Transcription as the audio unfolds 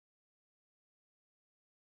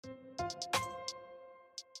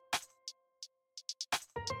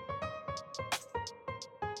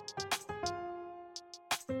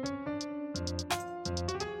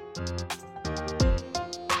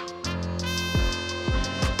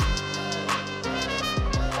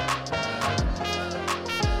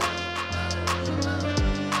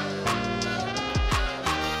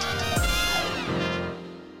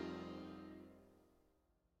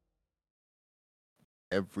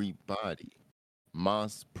Everybody,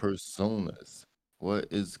 Mas Personas, what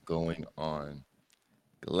is going on?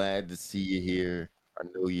 Glad to see you here. I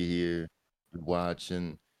know you're here. You're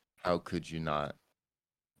watching. How could you not?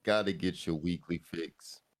 Gotta get your weekly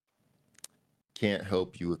fix. Can't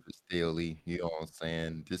help you if it's daily. You know what I'm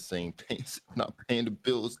saying? This ain't paying, not paying the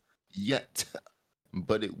bills yet,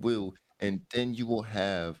 but it will. And then you will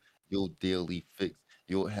have your daily fix.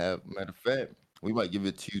 You'll have, matter of fact, we might give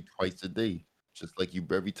it to you twice a day, just like you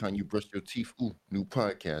every time you brush your teeth. Ooh, new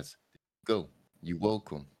podcast. Go. You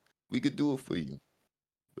welcome. We could do it for you,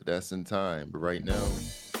 but that's in time. But right now,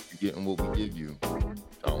 you're getting what we give you. I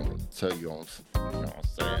don't tell you, you know what I'm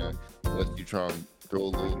saying? Unless you try and throw a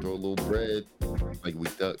little bread, like we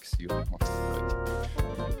ducks, you know what I'm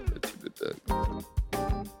saying? Let's do the duck.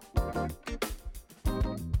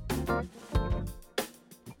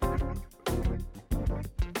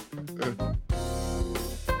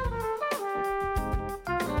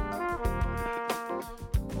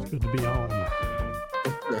 It's good to be home.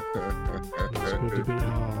 It's good to be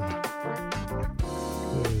home.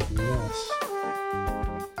 Goodness.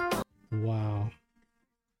 Wow.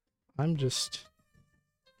 I'm just...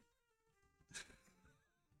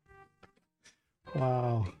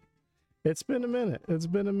 Wow. It's been a minute. It's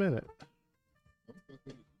been a minute.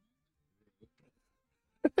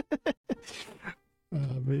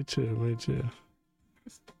 Me too. Me too.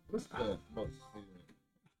 What's that?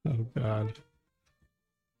 Oh, God.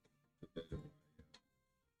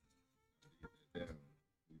 Damn,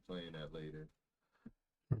 we playing that later.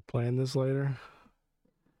 We're playing this later?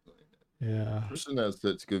 Yeah. Person has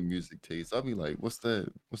such good music taste. I'll be like, what's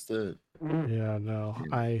that? What's that? Yeah, no.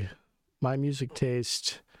 My music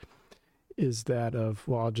taste is that of,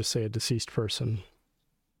 well, I'll just say a deceased person.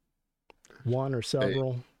 One or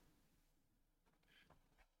several.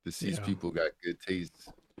 Deceased people got good taste.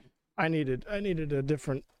 I needed a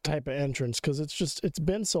different type of entrance because it's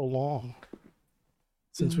been so long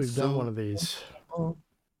since we've done one of these.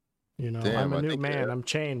 You know, Damn, I'm a new man. I'm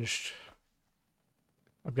changed.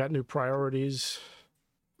 I've got new priorities.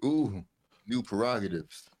 Ooh, new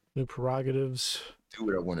prerogatives. New prerogatives. Do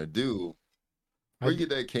what I want to do. Where you get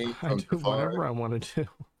that came from? I do whatever I want to do.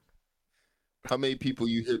 How many people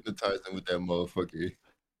you hypnotizing with that motherfucker?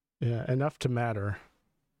 Yeah, enough to matter.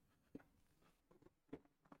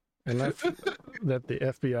 Enough that the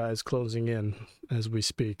FBI is closing in as we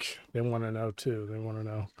speak. They want to know too. They want to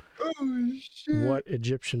know what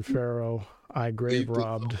Egyptian pharaoh I grave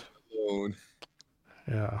robbed.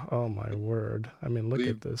 Yeah. Oh my word. I mean, look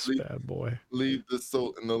at this bad boy. Leave the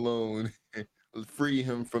Sultan alone. Free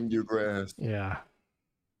him from your grasp. Yeah.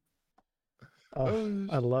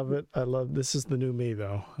 I love it. This is the new me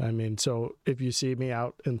though. I mean, so if you see me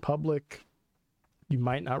out in public, you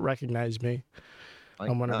might not recognize me. I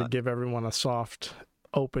wanted to give everyone a soft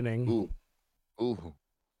opening. Ooh.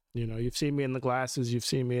 You know, you've seen me in the glasses, you've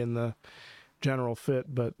seen me in the general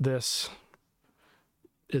fit, but this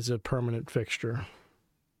is a permanent fixture.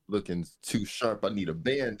 Looking too sharp. I need a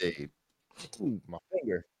Band-Aid. Ooh, my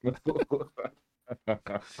finger.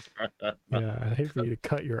 Yeah, I'd hate for you to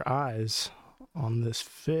cut your eyes on this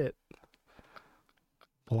fit.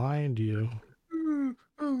 Blind you.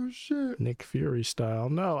 Oh, shit. Nick Fury style.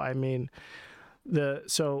 No, I mean...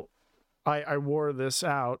 I wore this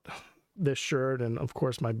shirt, and of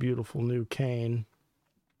course my beautiful new cane,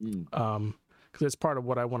 because it's part of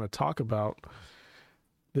what I want to talk about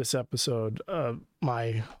this episode.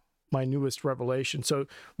 My newest revelation. So,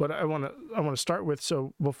 what I want to start with.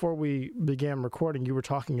 So, before we began recording, you were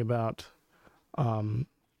talking about an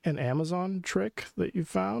Amazon trick that you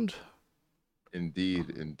found.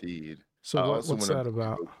 Indeed. So, what's that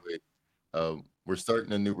about? We're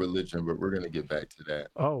starting a new religion, but we're gonna get back to that.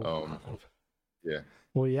 Oh, yeah.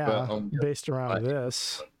 Well, yeah. But, based around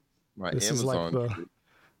this Amazon is like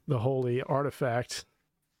the holy artifact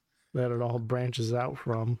that it all branches out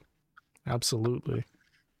from. Absolutely.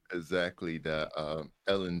 Exactly, the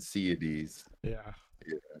L&C of these. Yeah.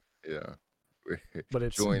 But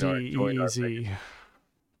it's D-E-Z.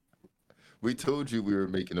 We told you we were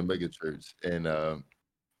making a mega church, and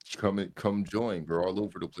come join. We're all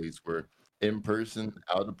over the place. We're in person,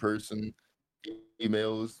 out of person,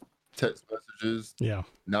 emails, text messages,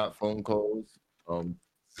 not phone calls,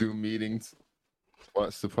 Zoom meetings,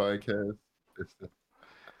 watch the podcast.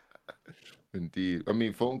 Indeed. I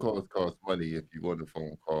mean, phone calls cost money if you want a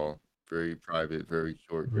phone call. Very private, very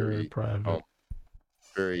short, Very um, private.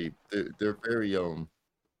 they're very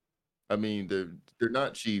I mean, they're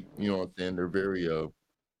not cheap, you know what I'm saying? They're very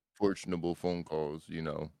fortunable phone calls, you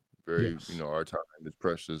know. Very, you Yes. know, our time is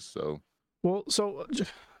precious, so Well, so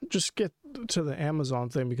just get to the Amazon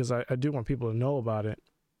thing because I do want people to know about it,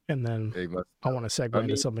 and then they must I know. want to segue I into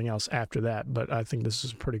mean, something else after that. But I think this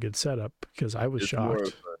is a pretty good setup because I was it's more of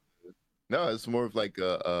shocked. no, it's more of like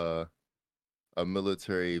a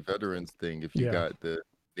military veterans thing. If you Yeah. got the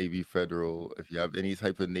Navy Federal, if you have any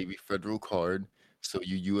type of Navy Federal card, so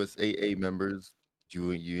you USAA members,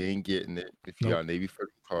 you ain't getting it. If you Nope. got a Navy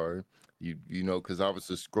Federal card, you know, because I was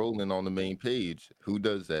just scrolling on the main page. Who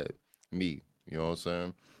does that? Me. You know what I'm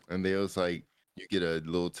saying? And they was like, you get a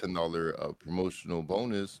little $10 promotional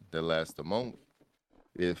bonus that lasts a month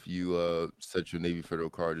if you set your Navy Federal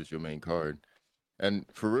card as your main card. And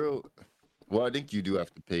for real, well, I think you do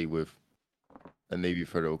have to pay with a Navy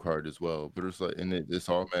Federal card as well, but it's like, and it's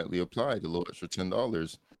automatically applied, a little extra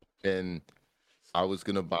 $10. And I was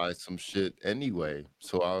gonna buy some shit anyway,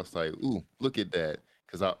 so I was like, "Ooh, look at that!"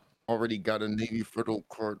 Because I already got a Navy Federal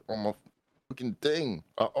card on my fucking thing.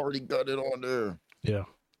 I already got it on there. Yeah.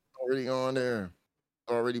 Already on there.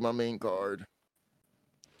 Already my main card.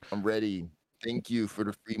 I'm ready. Thank you for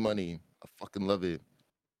the free money. I fucking love it.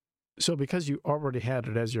 So because you already had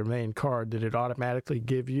it as your main card, did it automatically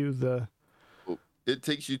give you the? Well, it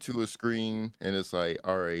takes you to a screen, and it's like,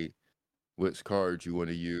 all right, which card you want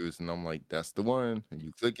to use, and I'm like, that's the one. And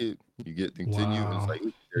you click it, you get continue, and it's Wow. like,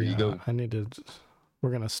 "Oop, there you Yeah, go." I need to.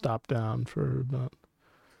 We're gonna stop down for about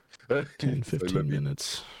 10, So 15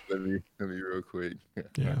 minutes. let me real quick.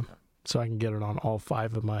 Yeah, so I can get it on all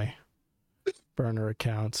 5 of my burner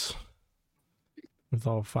accounts with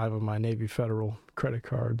all 5 of my Navy Federal credit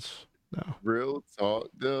cards. No, Real talk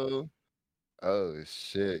though. Oh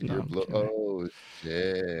shit, no, you're I'm kidding. oh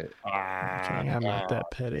shit. I'm kidding. I'm not that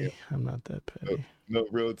Damn. petty. I'm not that No, petty. no,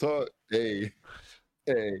 real talk. Hey,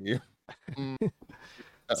 hey. Mm.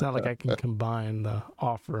 It's not like I can combine the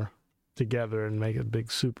offer together and make a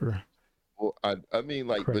big super Well, I mean,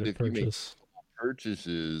 like, but credit if you make purchase.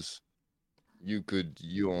 purchases, you could,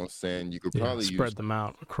 you know what I'm saying, you could Yeah, probably use spread them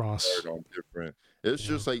out across. card on different. It's Yeah.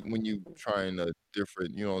 just like when you trying a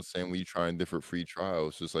different, you know what I'm saying, when you trying different free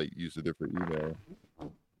trials, just like use a different email.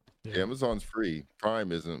 Yeah. Amazon's free.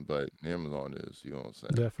 Prime isn't, but Amazon is, you know what I'm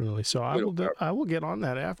saying. Definitely. So I We will don't I will get on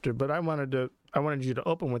that after, but I wanted you to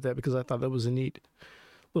open with that because I thought that was a neat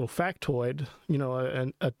little factoid, you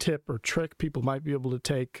know, a tip or trick people might be able to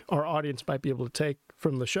take, our audience might be able to take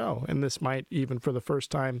from the show. And this might even for the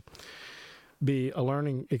first time be a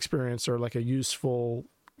learning experience or like a useful,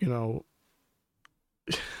 you know,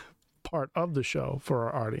 part of the show for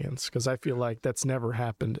our audience. Cause I feel like that's never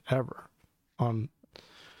happened ever on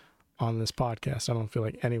this podcast. I don't feel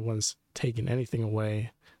like anyone's taken anything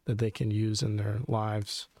away that they can use in their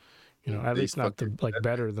lives. You know, at they least not to fucking like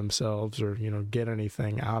better themselves or, you know, get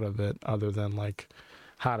anything out of it other than like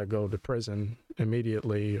how to go to prison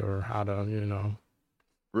immediately or how to, you know.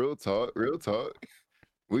 real talk, real talk.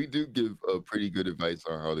 We do give pretty good advice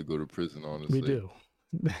on how to go to prison, honestly. We do.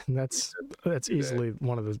 That's do that. easily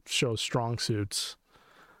one of the show's strong suits.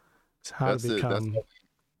 It's how That's to it. become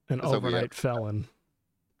an that's how we overnight felon.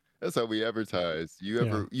 That's how we advertise.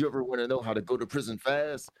 Yeah. You ever want to know how to go to prison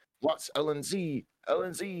fast? Watch L&C,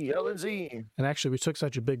 L&C, L&C. And actually, we took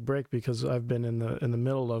such a big break because I've been in the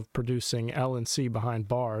middle of producing L&C Behind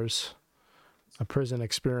Bars, a prison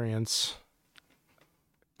experience,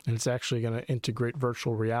 and it's actually going to integrate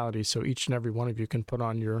virtual reality. So each and every one of you can put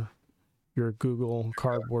on your Google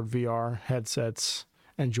Cardboard VR headsets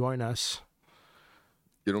and join us.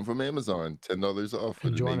 Get them from Amazon, $10 off.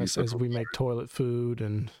 And join us as we make toilet food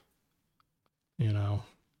and, you know,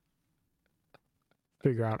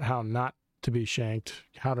 figure out how not to be shanked,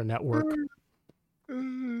 how to network.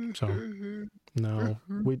 So, no,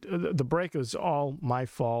 the break was all my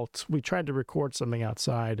fault. We tried to record something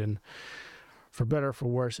outside, and for better or for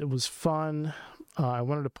worse, it was fun. I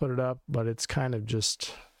wanted to put it up, but it's kind of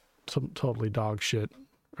just totally dog shit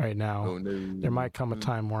right now. Oh, no. There might come a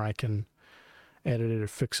time where I can edit it or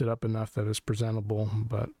fix it up enough that it's presentable,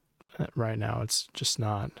 but right now it's just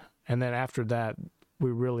not. And then after that, we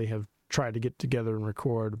really have tried to get together and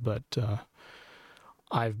record, but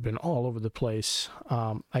I've been all over the place.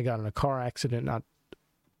 I got in a car accident not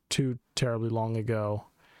too terribly long ago,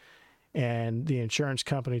 and the insurance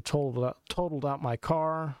company totaled out my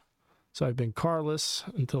car, so I've been carless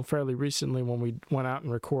until fairly recently when we went out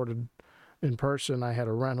and recorded in person. I had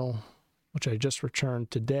a rental which I just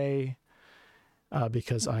returned today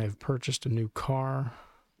because I have purchased a new car.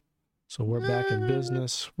 So we're back in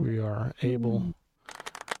business. We are able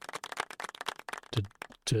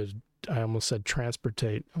to I almost said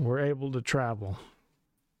transportate. We're able to travel.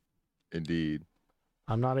 Indeed.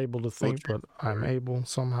 I'm not able to think, but I'm able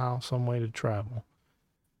somehow, some way to travel.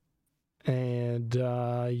 And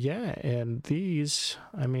and these,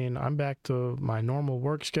 I mean, I'm back to my normal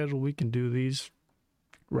work schedule. We can do these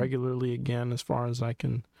regularly again, as far as I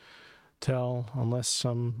can tell, unless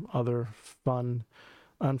some other fun,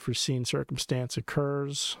 unforeseen circumstance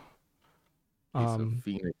occurs.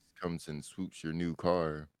 Phoenix comes and swoops your new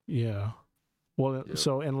car. Yeah. Well, yep.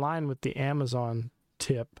 So in line with the Amazon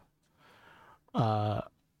tip,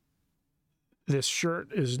 this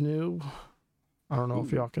shirt is new. I don't know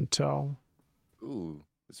if y'all can tell. Ooh,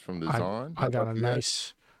 it's from the Zon? I got a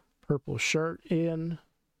nice purple shirt in.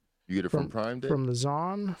 You get it from Prime Day? From the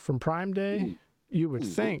Zon, from Prime Day. Ooh. You would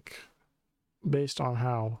think, based on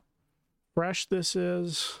how fresh this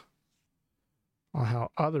is, on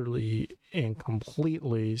how utterly and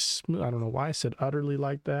completely smooth. I don't know why I said utterly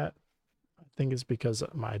like that. I think it's because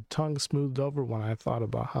my tongue smoothed over when I thought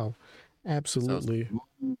about how absolutely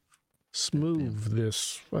smooth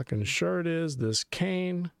this fucking shirt is. This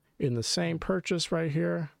cane in the same purchase right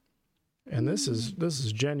here. And this is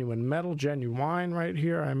genuine metal, genuine right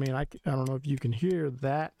here. I mean, I don't know if you can hear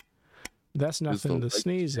that. That's nothing to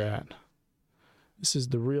sneeze at. This is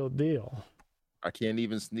the real deal. I can't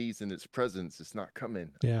even sneeze in its presence. It's not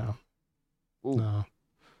coming. Yeah. Ooh. No,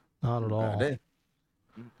 not at all.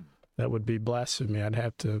 That would be blasphemy. I'd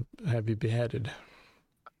have to have you beheaded.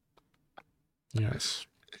 Yes.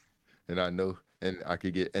 And I know, and I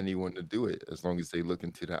could get anyone to do it as long as they look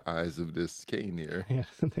into the eyes of this cane here. Yeah,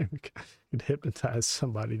 there we go. You'd hypnotize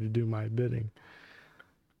somebody to do my bidding.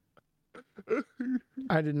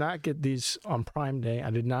 I did not get these on Prime Day. I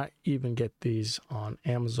did not even get these on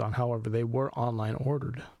Amazon. However, they were online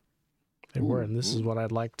ordered. They were, and this is what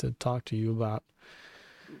I'd like to talk to you about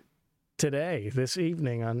today, this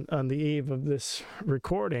evening, on the eve of this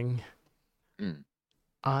recording.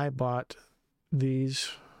 I bought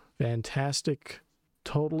these fantastic,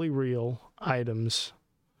 totally real items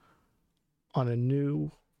on a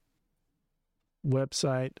new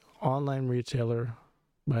website, online retailer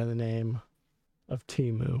by the name of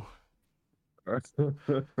Temu.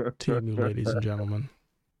 Temu, ladies and gentlemen.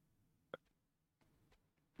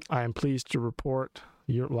 I am pleased to report,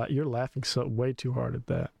 you're laughing way too hard at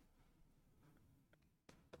that.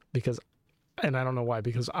 And I don't know why,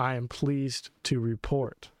 because I am pleased to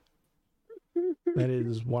report that it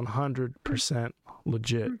is 100%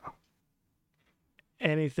 legit.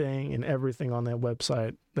 Anything and everything on that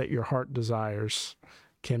website that your heart desires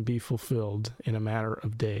can be fulfilled in a matter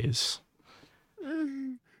of days,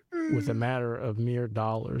 with a matter of mere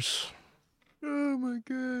dollars. Oh my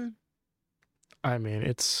God. I mean,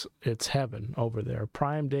 it's heaven over there.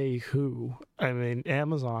 Prime Day who? I mean,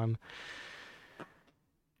 Amazon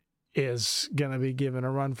is going to be given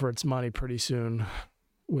a run for its money pretty soon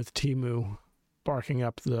with Temu barking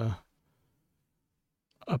up the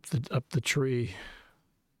tree.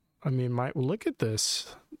 I mean, look at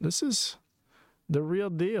this. This is the real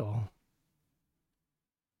deal.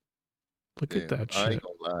 Look at that shit. I ain't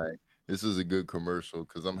gonna lie. This is a good commercial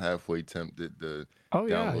because I'm halfway tempted to. Oh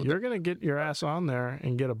yeah, you're gonna get your ass on there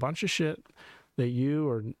and get a bunch of shit that you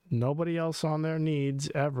or nobody else on there needs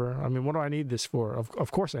ever. I mean, what do I need this for?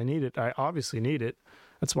 Of course I need it. I obviously need it.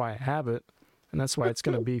 That's why I have it, and that's why it's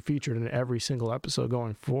gonna be featured in every single episode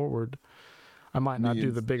going forward. I might not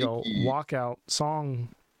do the big old walkout song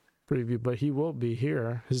preview, but he will be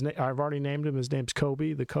here. I've already named him. His name's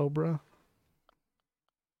Kobe the Cobra.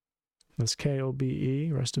 That's Kobe.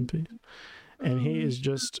 Rest in peace. And he is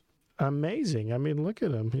just amazing. I mean, look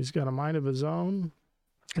at him. He's got a mind of his own.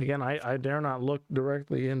 Again, I dare not look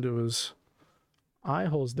directly into his eye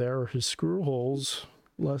holes there or his screw holes,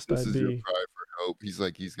 lest this is your cry for help. He's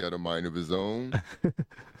like, he's got a mind of his own.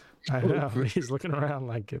 I know. He's looking around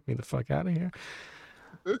like, get me the fuck out of here.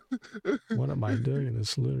 What am I doing in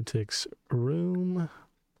this lunatic's room?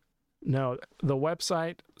 No, the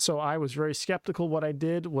website. So I was very skeptical. What I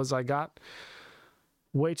did was I got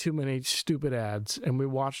way too many stupid ads, and we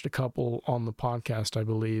watched a couple on the podcast, I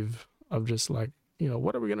believe, of just like,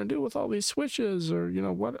 what are we going to do with all these switches? Or,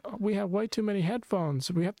 what, we have way too many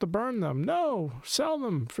headphones. We have to burn them. No, sell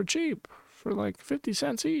them for cheap, for like 50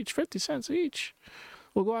 cents each.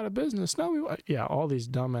 We'll go out of business. No, all these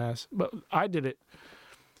dumbass. But I did it,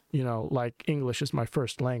 like English is my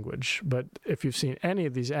first language. But if you've seen any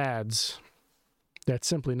of these ads, that's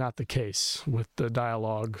simply not the case with the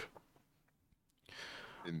dialogue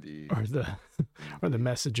Indeed. or the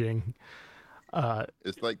messaging.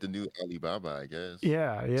 It's like the new Alibaba, I guess.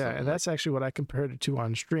 Yeah, Something and like that's actually what I compared it to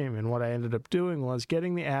on stream. And what I ended up doing was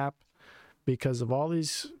getting the app because of all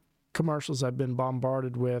these commercials I've been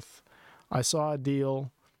bombarded with. I saw a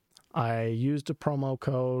deal, I used a promo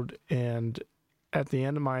code, and at the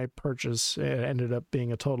end of my purchase, it ended up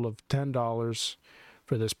being a total of $10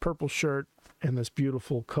 for this purple shirt and this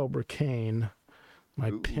beautiful Cobra cane,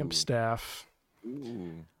 my pimp staff.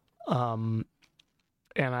 Ooh.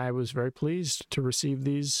 And I was very pleased to receive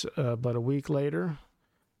these. But a week later,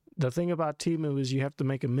 the thing about Temu is you have to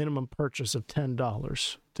make a minimum purchase of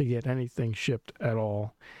 $10 to get anything shipped at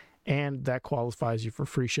all. And that qualifies you for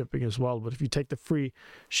free shipping as well. But if you take the free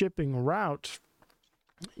shipping route,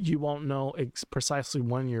 you won't know precisely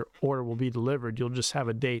when your order will be delivered. You'll just have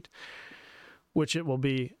a date which it will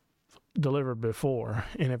be delivered before.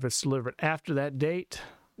 And if it's delivered after that date,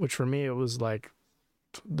 which for me it was like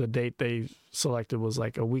the date they selected was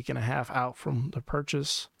like a week and a half out from the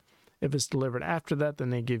purchase. If it's delivered after that,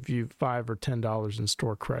 then they give you $5 or $10 in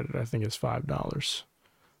store credit. I think it's $5.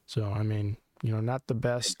 So, I mean, not the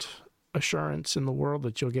best assurance in the world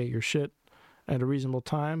that you'll get your shit at a reasonable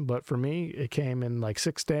time. But for me, it came in like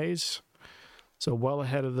 6 days. So well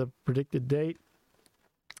ahead of the predicted date.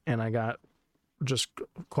 And I got just,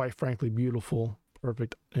 quite frankly, beautiful,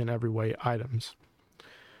 perfect in every way items.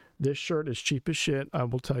 This shirt is cheap as shit. I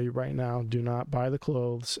will tell you right now, do not buy the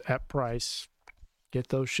clothes at price. Get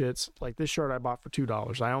those shits. Like this shirt I bought for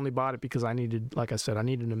 $2. I only bought it because I needed, like I said, I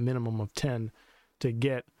needed a minimum of 10 to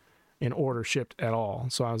get an order shipped at all.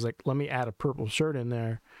 So I was like, let me add a purple shirt in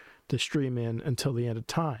there to stream in until the end of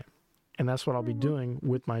time. And that's what I'll be doing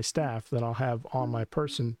with my staff that I'll have on my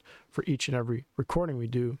person for each and every recording we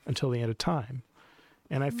do until the end of time.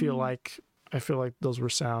 And I feel like those were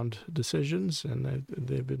sound decisions, and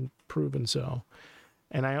they've been proven so.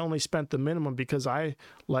 And I only spent the minimum because I,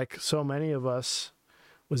 like so many of us,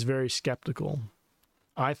 was very skeptical.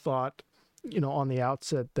 I thought, on the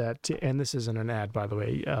outset that, and this isn't an ad, by the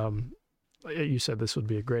way. You said this would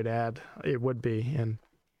be a great ad. It would be, and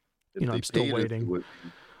I'm still waiting.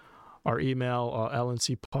 Our email,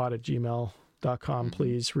 lncpod@gmail.com.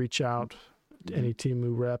 Please reach out to any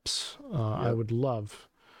Temu reps. I would love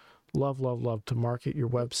to market your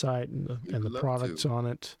website and the products on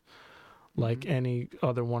it, like any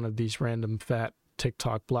other one of these random fat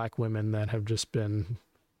TikTok black women that have just been,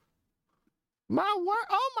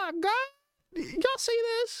 oh my God, y'all see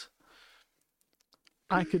this?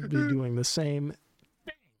 I could be doing the same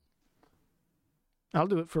thing. I'll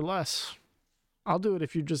do it for less. I'll do it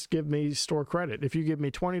if you just give me store credit. If you give me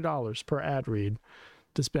 $20 per ad read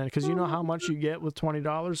to spend, because you know how much you get with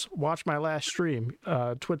 $20? Watch my last stream,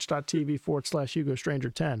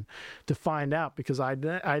 twitch.tv/HugoStranger10 to find out, because I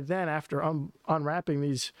then after unwrapping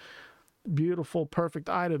these beautiful, perfect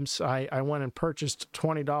items, I went and purchased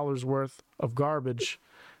 $20 worth of garbage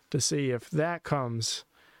to see if that comes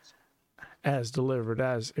as delivered,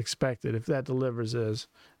 as expected, if that delivers as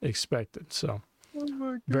expected. So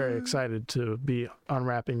very excited to be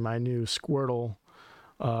unwrapping my new Squirtle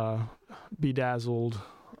bedazzled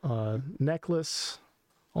necklace,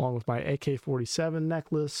 along with my AK-47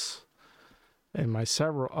 necklace and my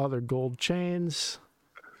several other gold chains,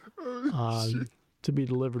 to be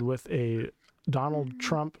delivered with a Donald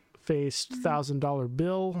Trump faced $1,000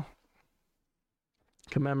 bill,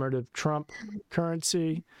 commemorative Trump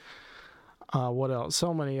currency. What else?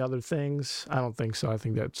 So many other things. I don't think so. I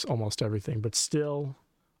think that's almost everything. But still,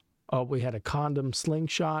 we had a condom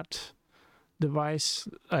slingshot device.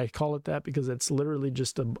 I call it that because it's literally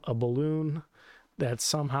just a balloon that's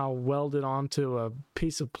somehow welded onto a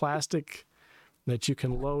piece of plastic that you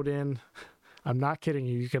can load in. I'm not kidding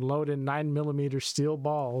you. You can load in 9mm steel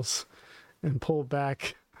balls and pull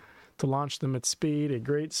back to launch them at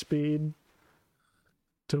great speed,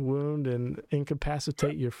 to wound and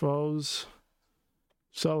incapacitate your foes.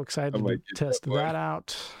 So excited to test that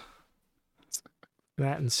out.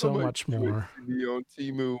 That and so much more. Be on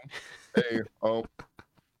Temu. Hey,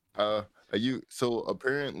 so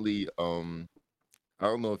apparently, I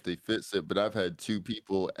don't know if they fix it, but I've had 2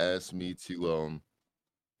 people ask me to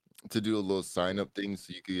do a little sign up thing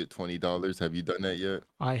so you could get $20. Have you done that yet?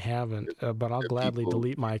 I haven't, but I'll gladly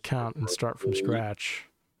delete my account and start from scratch.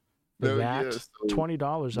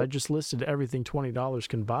 $20. I just listed everything $20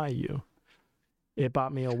 can buy you. It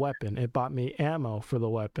bought me a weapon. It bought me ammo for the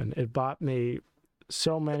weapon. It bought me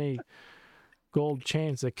so many gold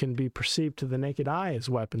chains that can be perceived to the naked eye as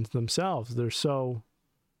weapons themselves. They're so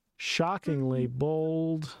shockingly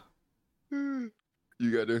bold. You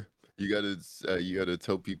You gotta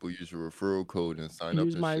tell people use your referral code and sign up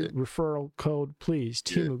Use and my shit. referral code, please.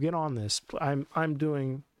 Yeah. Timu, get on this. I'm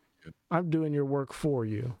doing your work for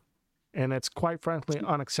you, and it's quite frankly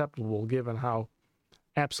unacceptable given how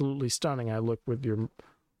absolutely stunning I look with your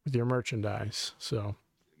merchandise. So,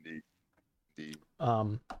 Indeed.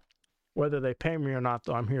 whether they pay me or not,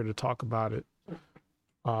 though, I'm here to talk about it.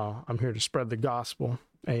 I'm here to spread the gospel.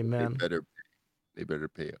 Amen. They better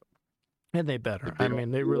pay up. And they better. I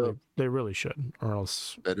mean, they really should, or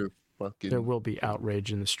else there will be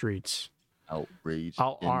outrage in the streets. Outrage.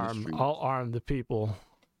 I'll arm the people.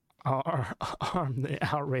 I'll arm the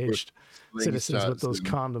outraged citizens with those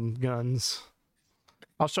condom guns.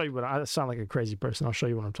 I'll show you I sound like a crazy person. I'll show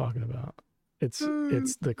you what I'm talking about. It's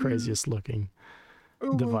the craziest looking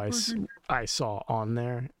device I saw on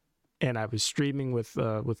there, and I was streaming with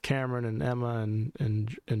Cameron and Emma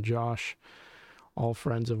and Josh, all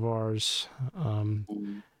friends of ours,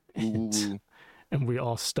 and we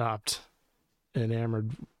all stopped,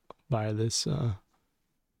 enamored by this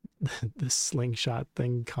this slingshot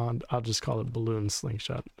thing. I'll just call it balloon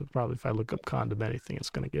slingshot. Probably if I look up condom anything,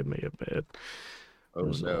 it's gonna give me a bit.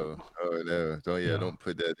 Oh no! Don't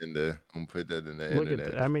put that in the. Don't put that in the Look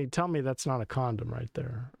internet. I mean, tell me that's not a condom right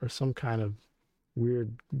there, or some kind of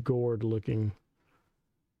weird gourd looking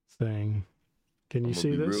thing. Can you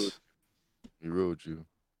see this? Be real with you.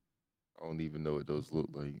 I don't even know what those look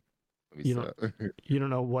like. You don't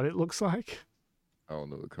know what it looks like? I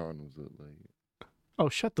don't know what condoms look like. Oh,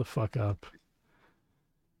 shut the fuck up.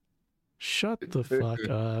 Shut the fuck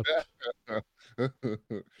up.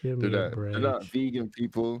 Give me a break. They're not vegan,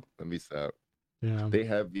 people. Let me stop. Yeah. They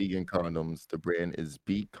have vegan condoms. The brand is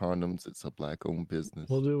Beat Condoms. It's a black-owned business.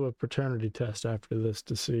 We'll do a paternity test after this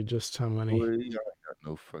to see just how many Boy, I got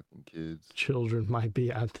no fucking kids. Children might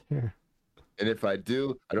be out there. And if I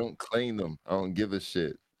do, I don't claim them. I don't give a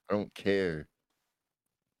shit. I don't care.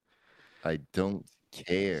 I don't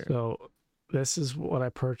care. So this is what I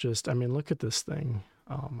purchased. I mean, look at this thing.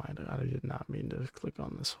 Oh my God, I did not mean to click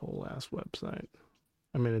on this whole ass website.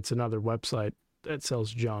 I mean, it's another website that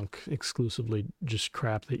sells junk, exclusively just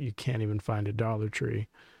crap that you can't even find at Dollar Tree.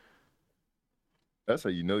 That's how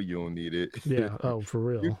you know you don't need it. Yeah. Oh, for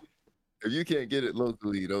real. If you can't get it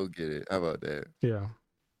locally, you don't get it. How about that? Yeah.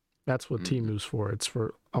 That's what Temu's for. It's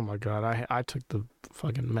for, oh my God, I took the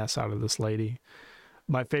fucking mess out of this lady.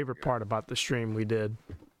 My favorite part about the stream we did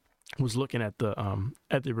was looking at the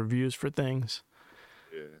reviews for things.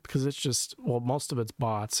 Yeah. Because it's just, well, most of it's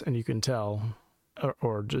bots, and you can tell,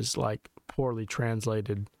 or just like poorly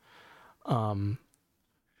translated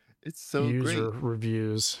it's so user great.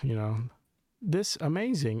 reviews, you know. This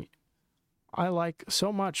amazing. I like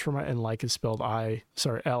so much for my, and like is spelled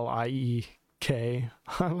L-I-E-K.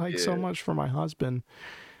 I like so much for my husband.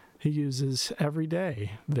 He uses every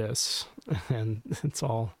day this, and it's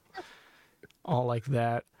all like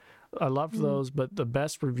that. I loved those, but the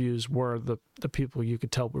best reviews were the people you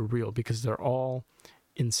could tell were real, because they're all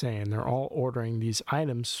insane. They're all ordering these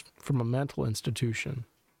items from a mental institution,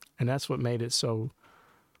 and that's what made it so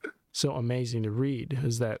amazing to read,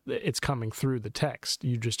 is that it's coming through the text.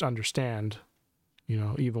 You just understand, you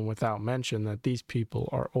know, even without mention, that these people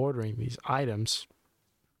are ordering these items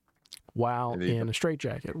while in a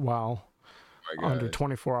straitjacket, while under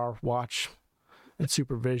 24-hour watch and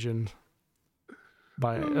supervision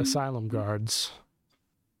by asylum guards.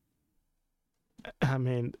 I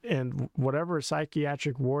mean, and whatever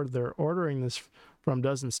psychiatric ward they're ordering this from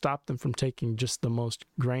doesn't stop them from taking just the most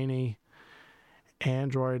grainy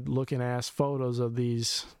Android-looking ass photos of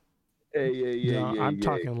these. I'm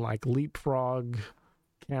talking like leapfrog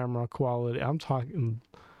camera quality. I'm talking.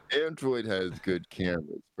 Android has good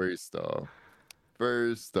cameras.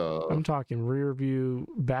 First off, I'm talking rear view,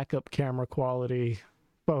 backup camera quality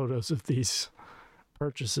photos of these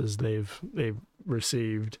purchases they've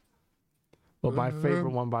received. Well, my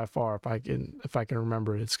favorite one by far, if I can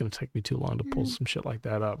remember it, it's going to take me too long to pull some shit like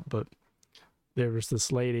that up. But there was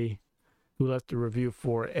this lady who left a review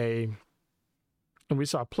for and we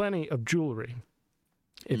saw plenty of jewelry.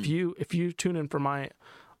 If you tune in for my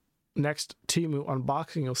next Temu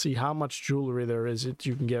unboxing, you'll see how much jewelry there is that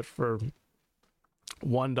you can get for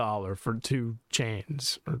 $1 for 2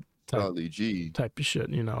 chains or type of shit.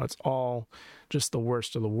 You know, it's all just the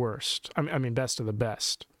worst of the worst. I mean, best of the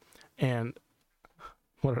best. And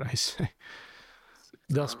what did I say?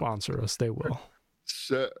 They'll sponsor us. They will.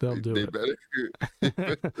 They'll do it.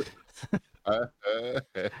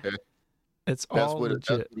 That's all legit. That's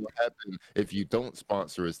what will happen if you don't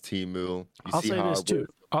sponsor us, Temu. I'll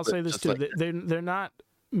say this too. They're not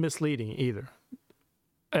misleading either.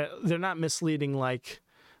 They're not misleading like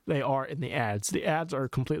they are in the ads. The ads are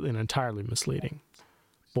completely and entirely misleading.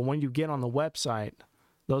 But when you get on the website,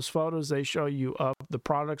 those photos they show you of the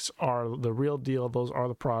products are the real deal. Those are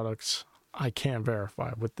the products. I can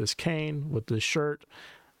verify with this cane, with this shirt,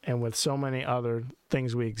 and with so many other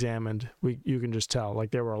things we examined. You can just tell.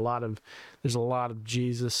 Like there's a lot of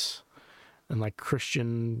Jesus and like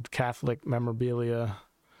Christian Catholic memorabilia.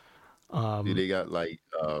 Do they got like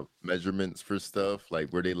measurements for stuff? Like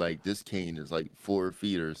where they like this cane is like 4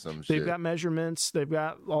 feet or some shit? They've got measurements. They've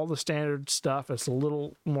got all the standard stuff. It's a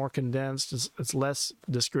little more condensed. It's less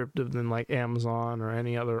descriptive than like Amazon or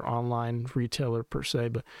any other online retailer per se,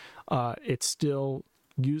 but it's still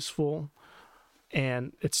useful,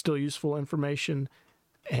 and it's still useful information.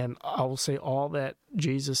 And I will say all that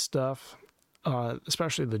Jesus stuff,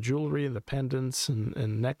 especially the jewelry, the pendants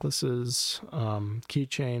and necklaces,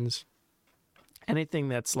 keychains, anything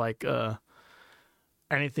that's like an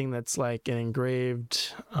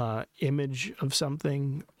engraved image of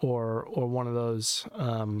something, or one of those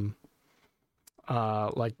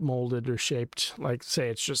like molded or shaped, like say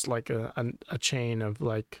it's just like a chain of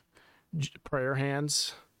like prayer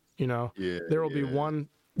hands, there will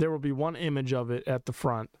be one image of it at the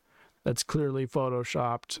front that's clearly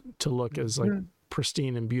photoshopped to look as like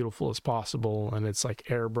pristine and beautiful as possible, and it's like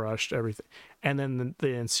airbrushed everything, and then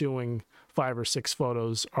the ensuing 5 or 6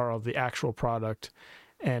 photos are of the actual product,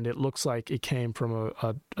 and it looks like it came from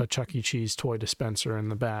a Chuck E. Cheese toy dispenser in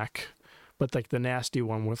the back, but like the nasty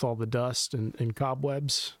one with all the dust and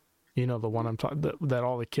cobwebs, the one I'm talking that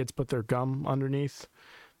all the kids put their gum underneath,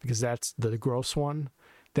 because that's the gross one.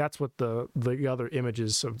 That's what the other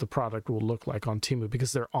images of the product will look like on Temu,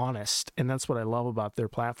 because they're honest. And that's what I love about their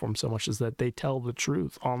platform so much, is that they tell the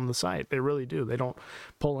truth on the site. They really do. They don't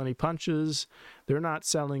pull any punches. They're not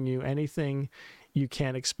selling you anything you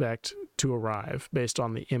can't expect to arrive based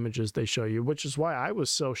on the images they show you, which is why I was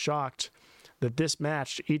so shocked that this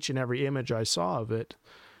matched each and every image I saw of it.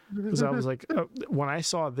 Because I was like, when I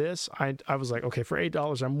saw this, I was like, okay, for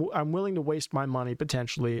 $8, I'm willing to waste my money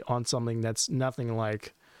potentially on something that's nothing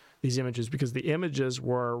like these images, because the images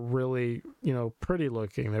were really, pretty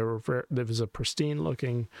looking. There was a pristine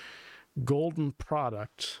looking golden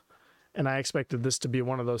product, and I expected this to be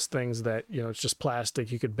one of those things that, it's just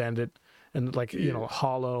plastic, you could bend it, and like,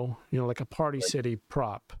 hollow, like a Party City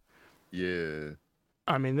prop. Yeah.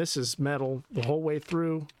 I mean, this is metal the whole way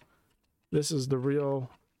through. This is the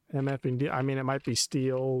real MF&D. I mean, it might be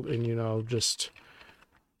steel and, just,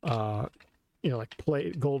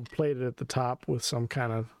 like gold plated at the top with some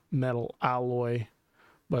kind of metal alloy.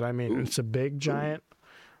 But I mean, it's a big, giant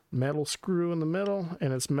metal screw in the middle,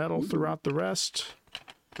 and it's metal throughout the rest.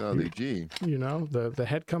 Golly gee. The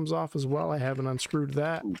head comes off as well. I haven't unscrewed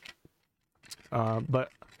that. But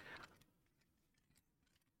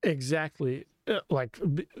exactly,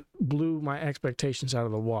 blew my expectations out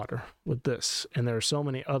of the water with this. And there are so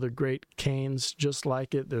many other great canes just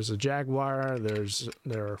like it. There's a Jaguar,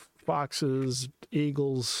 there are foxes,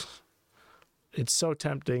 eagles. It's so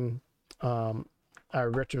tempting. I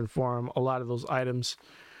returned for them. A lot of those items,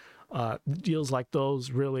 deals like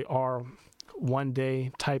those really are one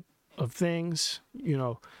day type of things.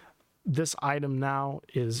 This item now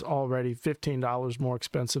is already $15 more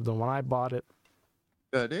expensive than when I bought it.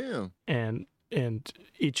 Goddamn. And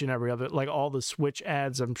each and every other, like all the Switch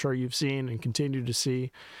ads I'm sure you've seen and continue to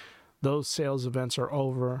see, those sales events are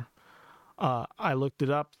over. I looked it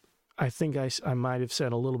up. I think I might have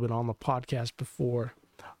said a little bit on the podcast before.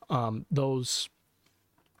 Those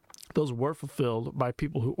were fulfilled by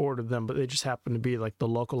people who ordered them, but they just happen to be like the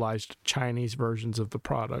localized Chinese versions of the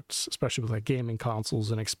products, especially with like gaming consoles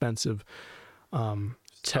and expensive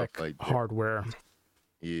tech like hardware.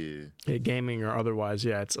 Yeah, gaming or otherwise.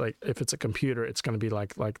 Yeah, it's like if it's a computer, it's going to be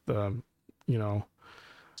like the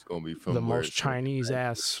it's gonna be from the most Chinese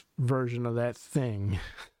ass version of that thing.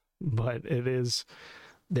 But it is.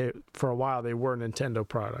 For a while they were Nintendo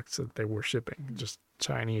products that they were shipping, just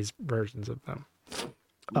Chinese versions of them.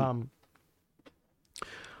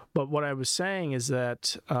 But what I was saying is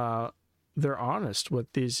that they're honest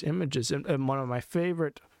with these images. And one of my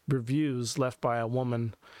favorite reviews left by a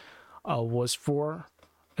woman was for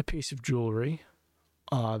a piece of jewelry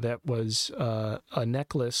that was a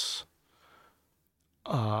necklace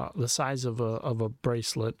the size of a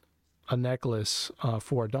bracelet, a necklace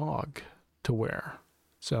for a dog to wear.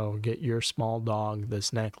 So get your small dog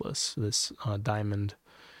this necklace, this diamond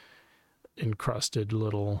encrusted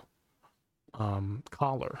little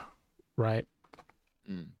collar, right?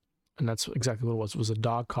 And that's exactly what it was. It was a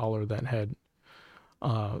dog collar that had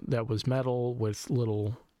that was metal with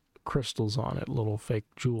little crystals on it, little fake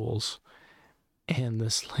jewels. And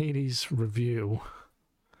this lady's review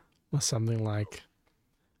was something like,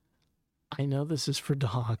 I know this is for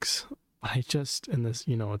dogs, but I just, and this,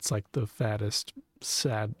 it's like the fattest,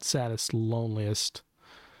 saddest, loneliest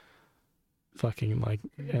fucking like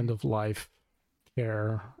end of life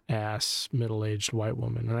care ass middle-aged white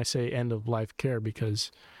woman. And I say end of life care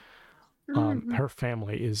because her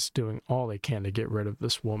family is doing all they can to get rid of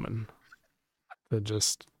this woman, to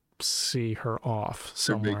just see her off They're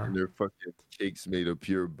somewhere. making their fucking cakes made of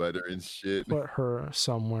pure butter and shit. Put her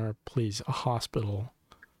somewhere, please. A hospital,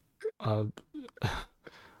 a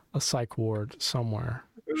psych ward, somewhere.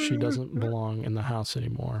 She doesn't belong in the house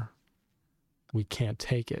anymore. We can't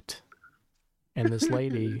take it. And this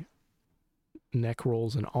lady, neck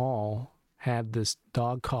rolls and all, had this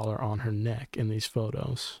dog collar on her neck in these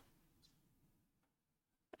photos.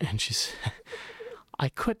 And she said, I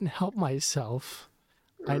couldn't help myself.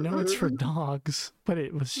 I know it's for dogs, but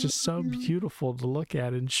it was just so beautiful to look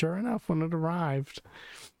at. And sure enough, when it arrived,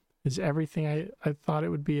 is everything I thought it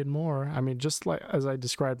would be and more. I mean, just like as I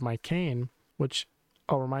described my cane, which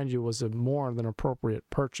I'll remind you was a more than appropriate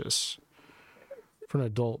purchase for an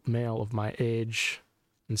adult male of my age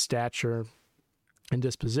and stature and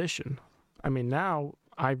disposition. I mean, now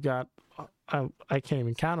I've got, I can't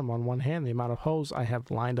even count them on one hand, the amount of hoes I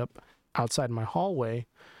have lined up outside my hallway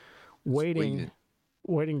waiting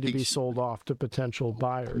to be sold off to potential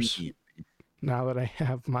buyers. Now that I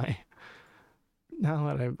have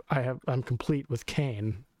I'm complete with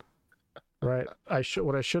cane, right?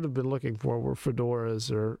 What I should have been looking for were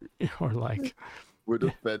fedoras or like with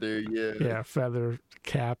a feather, yeah, feather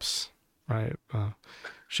caps, right?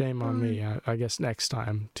 Shame on me. I guess next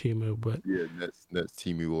time Temu, but yeah, that's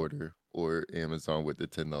Temu order or Amazon with the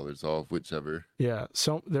 $10 off, whichever. Yeah,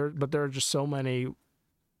 there are just so many.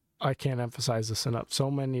 I can't emphasize this enough.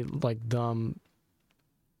 So many like dumb.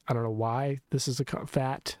 I don't know why this is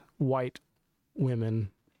fat white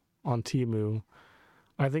women on Temu.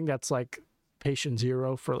 I think that's like patient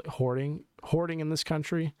zero for hoarding in this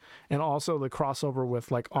country, and also the crossover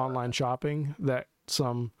with like online shopping that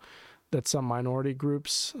some minority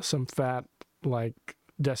groups, some fat like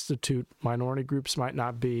destitute minority groups might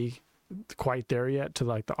not be quite there yet to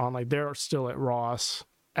like the online. They're still at Ross,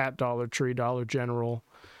 at Dollar Tree, Dollar General,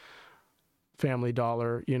 Family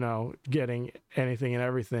Dollar, getting anything and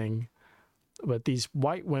everything. But these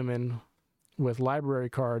white women with library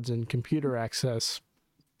cards and computer access,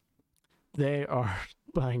 they are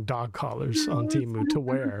buying dog collars on Temu to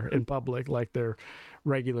wear in public like they're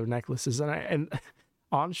regular necklaces. And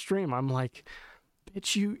on stream, I'm like,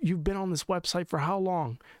 bitch, you've been on this website for how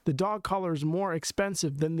long? The dog collar is more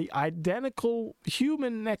expensive than the identical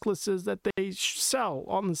human necklaces that they sell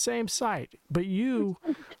on the same site. But you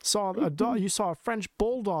saw a French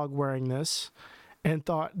bulldog wearing this and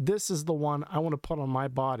thought, this is the one I want to put on my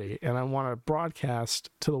body, and I want to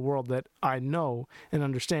broadcast to the world that I know and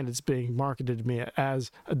understand it's being marketed to me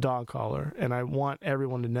as a dog collar, and I want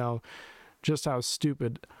everyone to know just how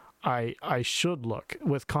stupid I should look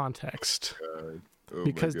with context.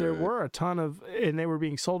 Because there were a ton of, and they were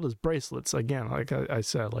being sold as bracelets. Again, like I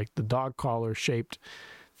said, like the dog collar shaped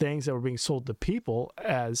things that were being sold to people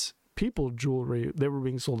as people jewelry, they were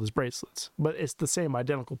being sold as bracelets. But it's the same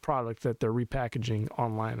identical product that they're repackaging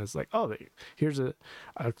online as like, oh, here's a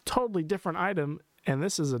totally different item, and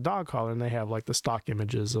this is a dog collar, and they have like the stock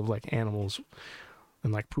images of like animals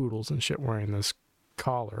and like poodles and shit wearing this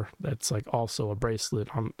collar that's like also a bracelet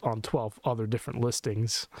on 12 other different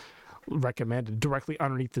listings recommended directly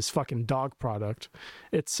underneath this fucking dog product.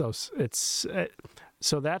 So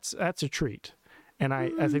that's a treat. And I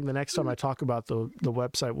think the next time I talk about the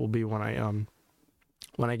website will be when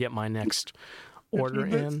I get my next order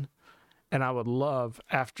in. And I would love,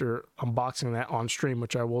 after unboxing that on stream,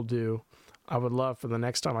 which I will do, I would love for the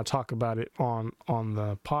next time I talk about it on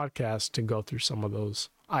the podcast to go through some of those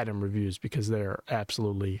item reviews, because they're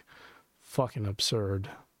absolutely fucking absurd.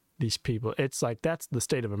 These people, it's like, that's the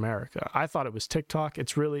state of America. I thought it was TikTok.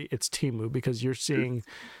 It's Temu, because you're seeing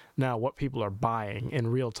now what people are buying in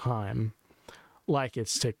real time, like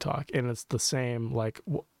it's TikTok, and it's the same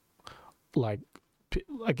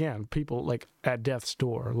again, people like at death's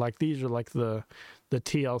door. Like these are like the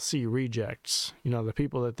TLC rejects, the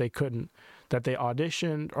people that they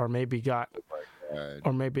auditioned, or maybe got,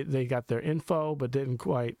 or maybe they got their info but didn't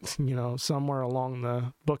quite, somewhere along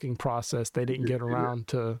the booking process they didn't get around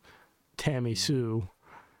to Tammy Sue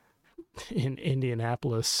in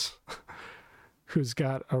Indianapolis, who's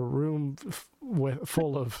got a room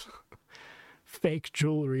full of fake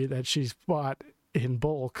jewelry that she's bought in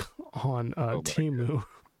bulk on Temu.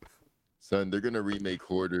 Son, they're gonna remake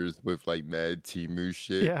Hoarders with like mad Temu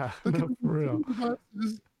shit. Yeah, no, for real.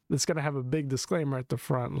 that's going to have a big disclaimer at the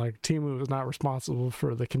front, like Temu is not responsible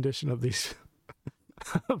for the condition of these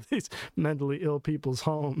of these mentally ill people's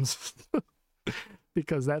homes.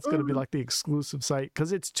 Because that's going to be like the exclusive site,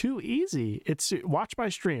 because it's too easy. It's watch my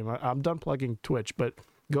stream. I'm done plugging Twitch, but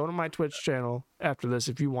go to my Twitch channel after this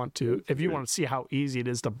if you want to see how easy it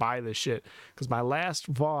is to buy this shit. Because my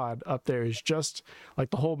last VOD up there is just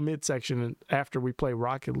like the whole midsection after we play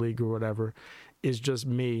Rocket League or whatever is just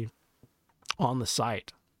me on the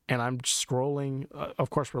site. And I'm scrolling. Of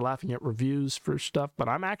course, we're laughing at reviews for stuff, but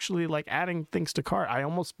I'm actually like adding things to cart. I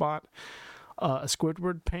almost bought a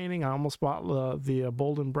Squidward painting. I almost bought the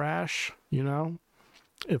Bold and Brash,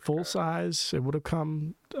 at full size. It would have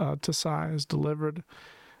come to size, delivered.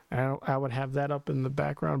 I would have that up in the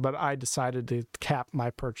background, but I decided to cap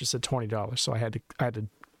my purchase at $20, so I had to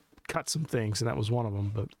cut some things, and that was one of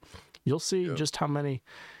them. But you'll see just how many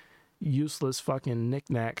useless fucking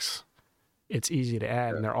knickknacks it's easy to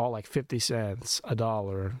add, and they're all like 50 cents,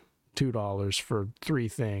 $1, $2 for 3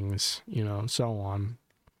 things, so on.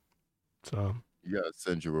 So you gotta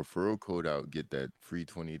send your referral code out, get that free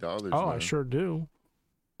 $20. Oh, man. I sure do.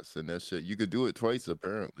 Send that shit. You could do it twice,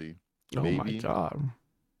 apparently. Oh Maybe. my God.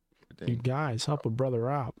 You guys help a brother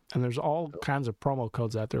out. And there's all kinds of promo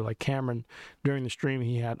codes out there. Like Cameron, during the stream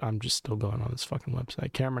I'm just still going on this fucking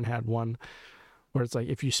website. Cameron had one where it's like,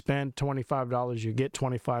 if you spend $25, you get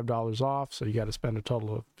 $25 off. So you got to spend a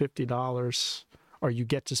total of $50, or you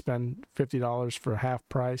get to spend $50 for half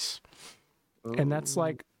price. And that's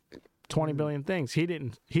like 20 billion things. He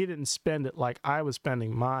didn't spend it like I was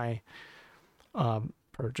spending my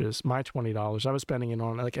purchase, my $20. I was spending it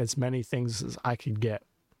on like as many things as I could get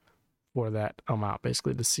for that amount,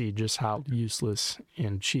 basically, to see just how useless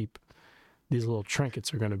and cheap these little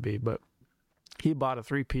trinkets are going to be. But he bought a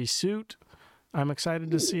 3-piece suit. I'm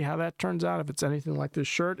excited to see how that turns out. If it's anything like this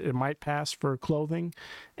shirt, it might pass for clothing.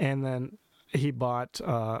 And then he bought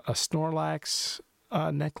a Snorlax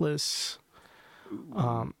necklace.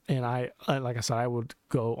 And I like I said, I would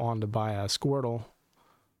go on to buy a Squirtle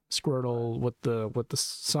with the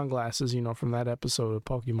sunglasses, from that episode of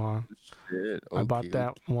Pokemon. Shit, I bought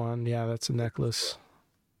that one. Yeah, that's a necklace.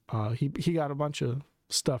 He got a bunch of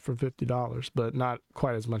stuff for $50, but not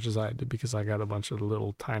quite as much as I did, because I got a bunch of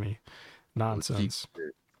little tiny nonsense.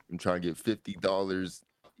 I'm trying to get $50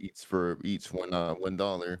 each for each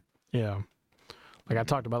 $1. Yeah, like I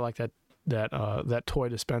talked about, like that toy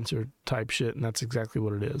dispenser type shit, and that's exactly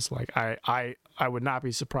what it is. Like I would not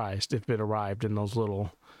be surprised if it arrived in those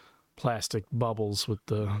little plastic bubbles with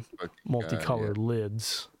the multicolored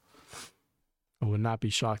lids. I would not be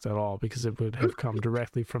shocked at all, because it would have come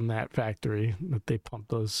directly from that factory that they pump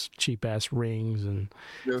those cheap ass rings and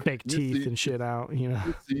fake teeth and shit out. You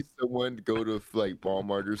see someone go to like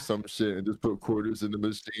Walmart or some shit and just put quarters in the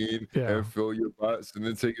machine and fill your box and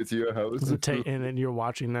then take it to your house. And then you're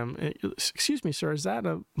watching them. Excuse me, sir, is that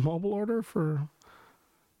a mobile order for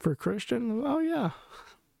Christian? Oh yeah,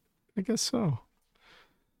 I guess so.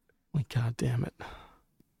 Like, God damn it!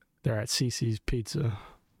 They're at CC's Pizza.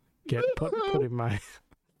 Putting my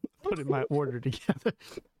order together.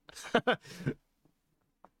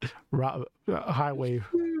 Highway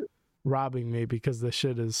robbing me because the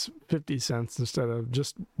shit is 50 cents instead of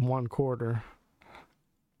just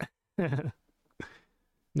 $1.25.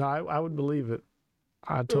 No, I would believe it.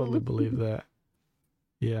 I totally believe that.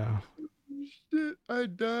 Yeah. Shit, I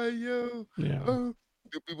die, yo. Yeah. Do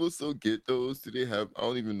people still get those? Do they have? I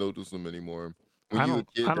don't even notice them anymore. I don't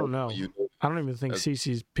know. I don't even think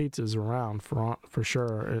CC's Pizza is around for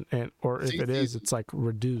sure, and or if it is, it's like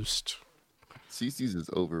reduced. CC's is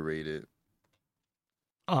overrated.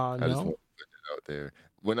 I just want to put it out there.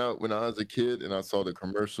 When I was a kid and I saw the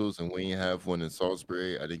commercials, and when you have one in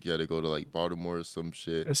Salisbury, I think you had to go to like Baltimore or some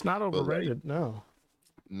shit. It's not overrated, no.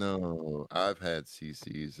 No, I've had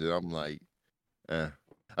CC's, and I'm like, I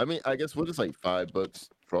mean, I guess what is like $5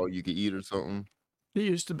 for all you can eat or something. It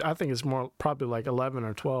used to. I think it's more probably like 11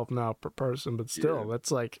 or 12 now per person, but still, that's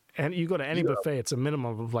like. And you go to any buffet, it's a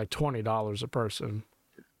minimum of like $20 a person.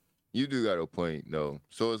 You do got a point, though.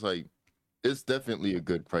 So it's like, it's definitely a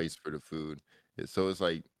good price for the food. So it's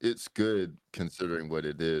like, it's good considering what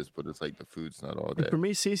it is, but it's like the food's not all that. For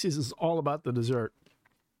me, CC's is all about the dessert.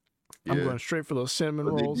 Yeah. I'm going straight for those cinnamon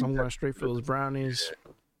rolls. I'm going straight for those brownies.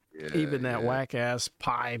 Yeah, even that whack ass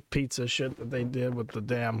pie pizza shit that they did with the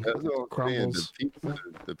damn crumbles.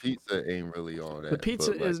 The pizza ain't really all that. The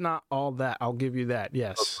pizza is not all that. I'll give you that.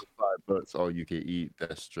 Yes. $5 all you can eat.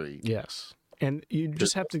 That's straight. Yes. And you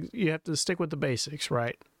just have to stick with the basics,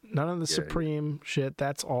 right? None of the supreme shit.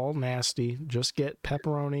 That's all nasty. Just get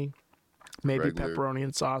pepperoni, maybe regular pepperoni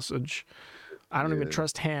and sausage. I don't even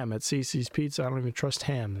trust ham at CC's Pizza. I don't even trust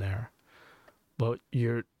ham there. But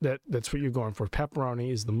that's what you're going for.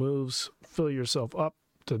 Pepperoni is the moves. Fill yourself up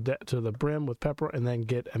to the brim with pepper, and then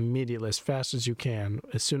get immediately, as fast as you can.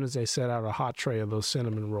 As soon as they set out a hot tray of those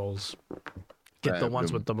cinnamon rolls, get the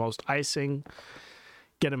ones with the most icing.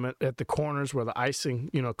 Get them at the corners where the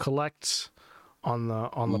icing, collects on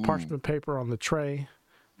the parchment paper on the tray,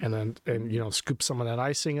 and scoop some of that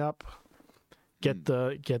icing up. Get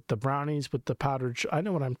the brownies with the powdered. I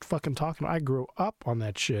know what I'm fucking talking about. I grew up on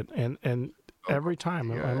that shit, and every time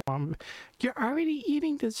my mom, you're already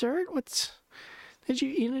eating dessert. Did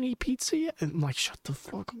you eat any pizza yet? And I'm like, shut the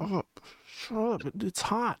fuck up, shut up. It's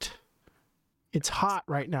hot. It's hot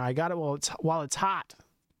right now. I got it while it's hot.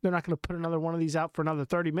 They're not going to put another one of these out for another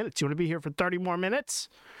 30 minutes. You want to be here for 30 more minutes?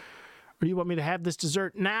 Or you want me to have this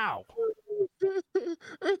dessert now?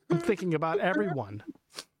 I'm thinking about everyone.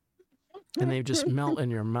 And they just melt in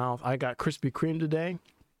your mouth. I got Krispy Kreme today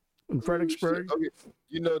in Fredericksburg. Okay.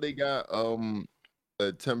 They got a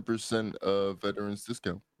 10% veterans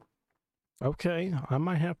discount. Okay. I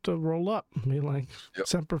might have to roll up and be like,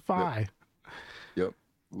 Semper Fi. Yep.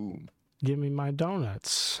 Ooh. Give me my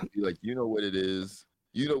donuts. Be like, you know what it is.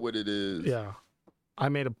 You know what it is. Yeah. I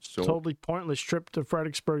made a totally pointless trip to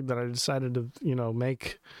Fredericksburg that I decided to,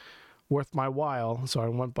 make worth my while. So I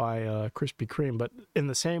went by Krispy Kreme. But in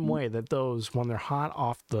the same way that those, when they're hot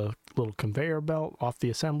off the little conveyor belt, off the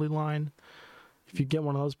assembly line, if you get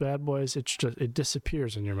one of those bad boys, it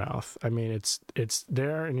disappears in your mouth. I mean, it's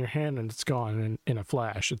there in your hand and it's gone in a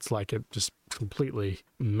flash. It's like it just completely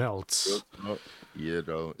melts. Yeah,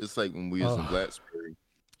 though. It's like when we was in Blacksburg.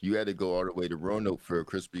 You had to go all the way to Roanoke for a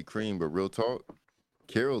Krispy Kreme, but real talk,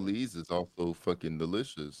 Carol Lee's is also fucking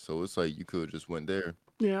delicious. So it's like you could have just went there.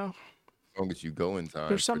 Yeah. As long as you go in time.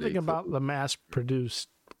 There's something about the mass-produced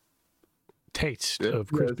taste of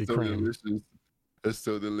Krispy Kreme. Delicious. It's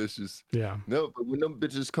so delicious. Yeah. No, but when them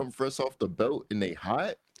bitches come fresh off the belt and they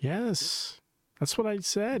hot. Yes. That's what I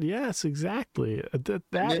said. Yes, exactly.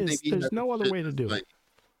 There's no other way to do it.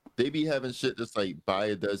 They be having shit that's like buy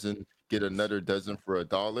a dozen, get another dozen for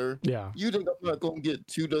 $1. Yeah. You think I'm not gonna get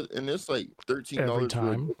 2 dozen, and it's like $13 every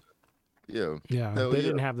time. Yeah. They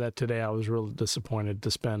didn't have that today. I was really disappointed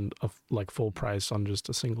to spend full price on just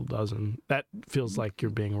a single dozen. That feels like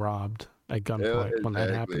you're being robbed at gunpoint when that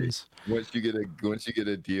happens. Once you get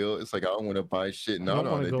a deal, it's like I don't want to buy shit. I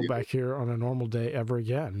don't want to go back here on a normal day ever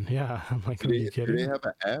again. Yeah, I'm like, are you kidding? Do they have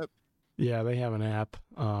an app? Yeah, they have an app.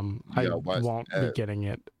 I won't be getting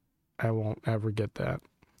it. I won't ever get that.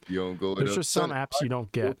 You don't go. There's just some apps you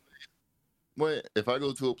don't get. What if I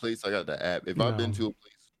go to a place? I got the app. If I've been to a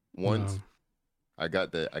place once, I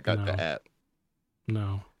got the app.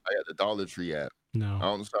 No. I got the Dollar Tree app. No. I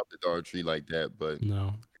don't shop at Dollar Tree like that, but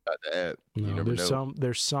no. I got the app. No. You never know.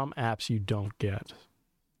 There's some apps you don't get.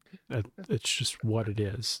 It's just what it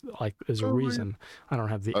is. Like, there's a reason I don't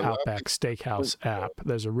have the Outback Steakhouse app.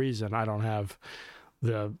 There's a reason I don't have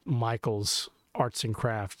the Michael's Arts and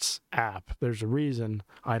Crafts app. There's a reason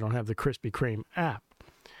I don't have the Krispy Kreme app.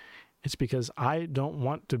 It's because I don't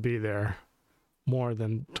want to be there more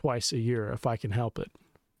than twice a year if I can help it.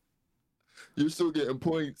 You're still getting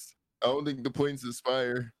points. I don't think the points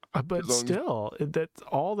expire. But still, that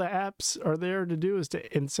all the apps are there to do is to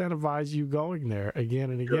incentivize you going there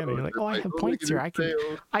again and again. And you're like, I have points here.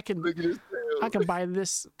 I can buy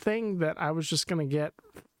this thing that I was just going to get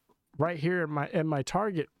right here in my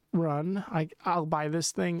Target run. I'll buy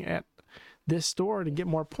this thing at this store to get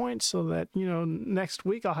more points so that, next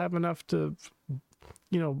week I'll have enough to,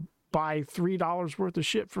 buy $3 worth of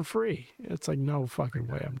shit for free. It's like, no fucking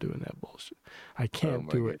way I'm doing that bullshit. I can't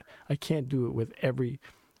do it. I can't do it with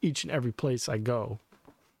each and every place I go.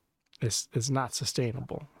 It's not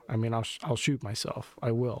sustainable. I mean, I'll shoot myself.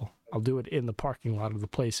 I will. I'll do it in the parking lot of the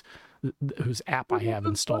place whose app I have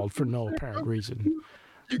installed for no apparent reason.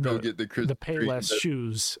 You go get the Payless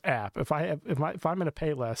shoes app. If I'm in a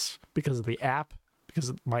Payless because of the app, because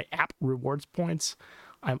of my app rewards points,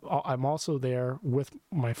 I'm also there with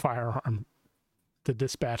my firearm to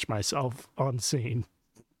dispatch myself on scene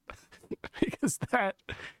because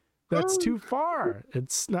that's too far.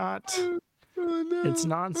 It's not. Oh, no. It's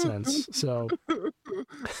nonsense. So,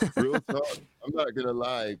 real talk. I'm not gonna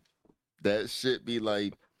lie. That shit be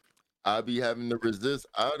like, I be having to resist.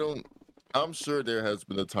 I'm sure there has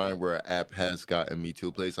been a time where an app has gotten me to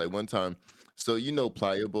a place. Like one time, so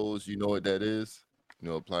Pliables, you know what that is? You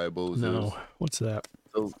know what Pliables is? No, what's that?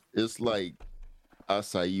 So it's like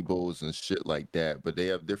acai bowls and shit like that, but they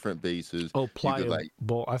have different bases. Oh,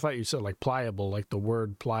 pliable. I thought you said like pliable, like the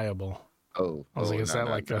word pliable. Oh, I was like, is that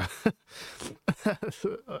like a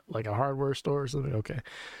like a hardware store or something? Okay.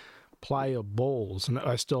 playa bowls, and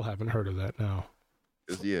I still haven't heard of that now.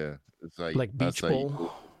 It's Like that's beach how you bowl,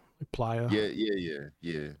 go. like playa,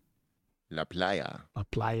 Yeah. La playa, la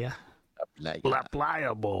playa, la playa. la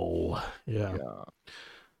playa bowl. Yeah. Yeah,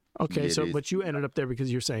 Okay, yeah. so but you ended up there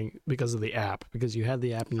because you're saying because of the app, because you had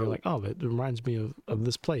the app and you're So like, oh, it reminds me of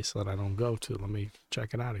this place that I don't go to. Let me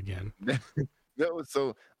check it out again. no,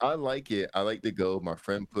 so I like it. I like to go. My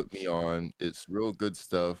friend put me on. It's real good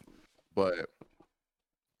stuff, but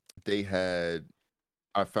they had.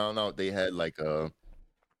 I found out they had like a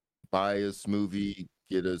buy a smoothie,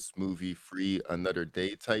 get a smoothie free another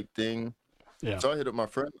day type thing. Yeah. So I hit up my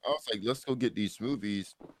friend. I was like, let's go get these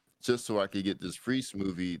smoothies just so I could get this free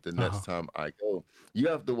smoothie the Uh-huh. next time I go. You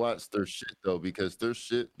have to watch their shit though, because their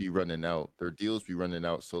shit be running out. Their deals be running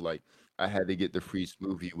out. So like I had to get the free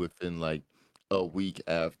smoothie within like a week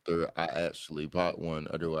after I actually bought one.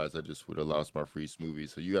 Otherwise I just would have lost my free smoothie.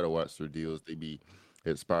 So you gotta watch their deals. They be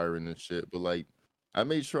expiring and shit. But like I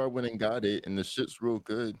made sure I went and got it and the shit's real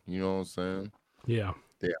good. You know what I'm saying? Yeah.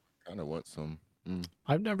 Yeah, I kinda want some.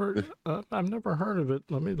 I've never heard of it.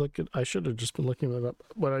 Let me look at. I should have just been looking it up.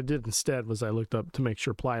 What I did instead was I looked up to make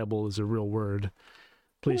sure pliable is a real word.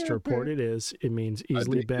 Pleased to report it is. It means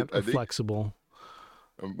easily bent I or think flexible.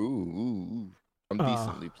 ooh. I'm Uh,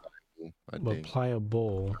 decently pliable. I but think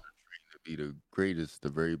pliable. to be the greatest, the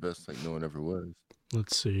very best, like no one ever was.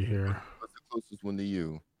 Let's see here. What's the closest one to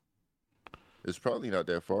you? It's probably not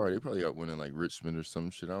that far. They probably got one in like Richmond or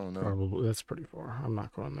some shit. I don't know. Probably that's pretty far. I'm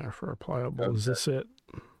not going there for a pliable. Is Okay. this it?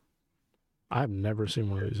 I've never seen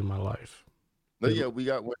one of these in my life. No, It, yeah, we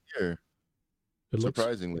got one here. it looks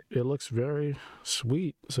Surprisingly. it looks very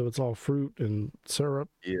sweet. So it's all fruit and syrup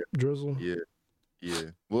Yeah, drizzle. yeah.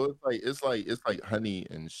 Well, it's like honey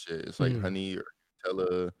and shit. It's like honey or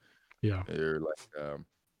Nutella Yeah, or like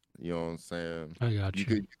you know what I'm saying? I got You you.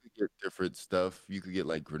 could get different stuff. You could get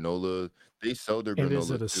like granola. They sell their And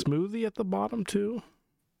is it granola a too. smoothie at the bottom too?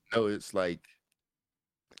 No, it's like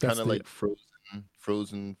kind That's of the like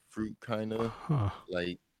frozen fruit kind of huh.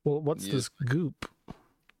 like Well, what's yes, this goop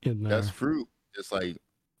in that's there? fruit. It's like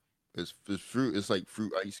it's fruit. It's like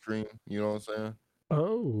fruit ice cream. You know what I'm saying?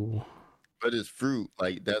 Oh, But it's fruit.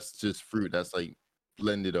 Like that's just fruit. That's like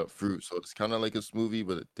blended up fruit. So it's kind of like a smoothie,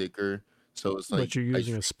 but thicker. So it's like but you're ice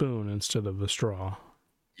using a cream. spoon instead of a straw.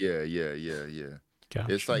 Yeah.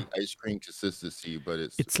 It's like Gotcha. ice cream consistency, but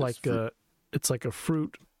It's it's like fruit. a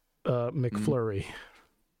fruit Mhm. McFlurry.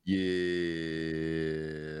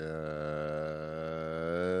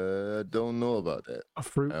 Yeah, I don't know about that. A I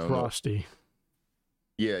fruit don't know. frosty.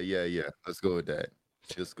 Yeah. Let's go with that.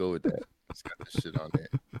 Just go with that. It's got the shit on there.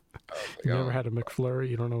 I was like, You I never don't had know. a McFlurry?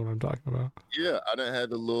 You don't know what I'm talking about? Yeah, I done had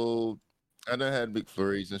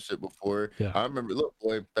McFlurries and shit before. Yeah. I remember, look,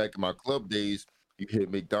 boy, back in my club days, you hit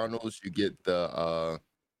McDonald's, you get the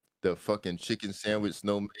fucking chicken sandwich,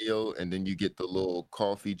 no mayo, and then you get the little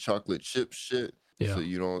coffee chocolate chip shit. So Yeah.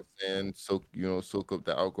 you know what I'm saying? Soak up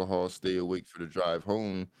the alcohol, stay awake for the drive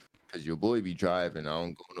home. Cause your boy be driving. I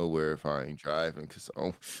don't go nowhere if I ain't driving. Cause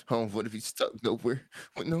I don't want to be stuck nowhere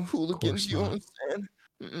with no Of course hooligans. You know what not. I'm saying?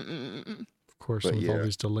 Mm-mm-mm-mm. Of course, But with all yeah,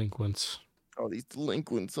 these delinquents. all these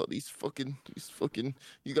delinquents, all these fucking.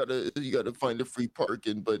 You gotta find a free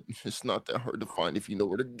parking, but it's not that hard to find if you know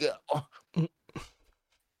where to go. Mm,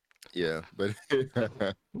 Yeah, but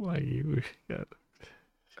Why you got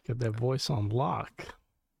that voice on lock?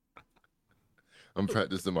 I'm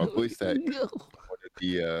practicing my voice act.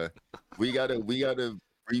 The we gotta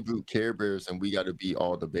reboot Care Bears and we gotta be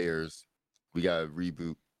all the bears. We gotta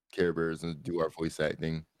reboot Care Bears and do our voice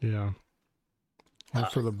acting. Yeah. And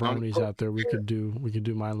for the I'm bronies out there, we could do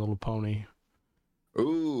My Little Pony.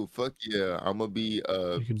 ooh, fuck yeah. I'm gonna be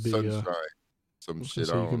You could be Sunshine. Some shit,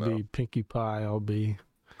 I so you don't can know. be Pinkie Pie. I'll be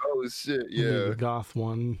Shit, the yeah. goth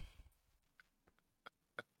one.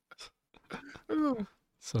 Oh.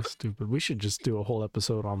 So stupid. We should just do a whole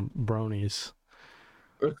episode on bronies,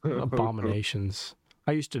 abominations.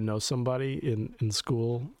 I used to know somebody in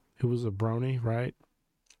school who was a brony, right?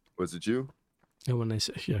 Was it you? And when they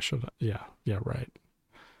say, yeah, shut up. Yeah, right.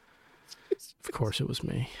 Of course it was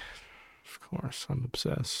me. Of course. I'm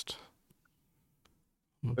obsessed.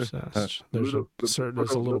 There's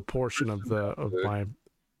a little portion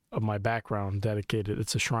of my background dedicated.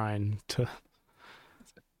 It's a shrine to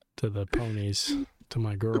the ponies, to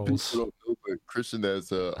my girls. People don't know, but Christian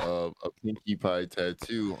has a Pinkie Pie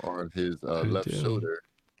tattoo on his left shoulder.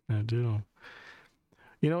 I do.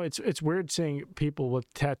 You know, it's weird seeing people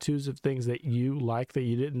with tattoos of things that you like that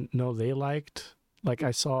you didn't know they liked. Like I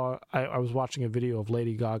was watching a video of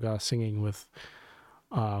Lady Gaga singing with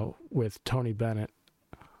Tony Bennett,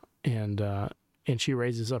 and she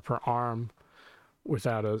raises up her arm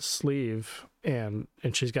without a sleeve, and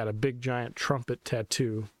she's got a big giant trumpet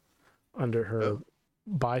tattoo under her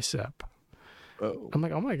bicep. I'm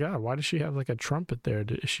like, oh my God, why does she have like a trumpet there?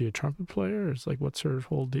 Is she a trumpet player? It's like, what's her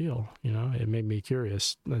whole deal? You know, it made me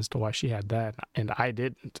curious as to why she had that, and I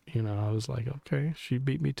didn't. You know, I was like, okay, she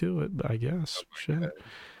beat me to it, I guess. Shit.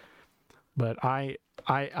 But I'm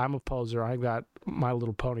a poser. I got My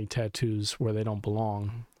Little Pony tattoos where they don't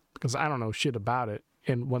belong because I don't know shit about it.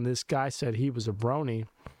 And when this guy said he was a brony,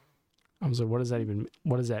 I was like, what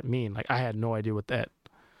does that mean? Like, I had no idea what that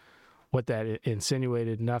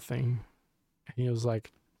insinuated. Nothing. And he was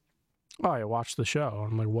like, oh, I watched the show.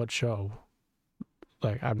 I'm like, what show?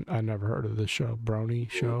 Like, I never heard of this show. Brony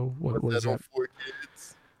show? What is that? 4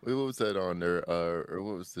 Kids? What was that on there? Or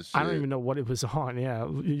what was the shit? I don't even know what it was on. Yeah.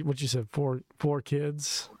 What you said, four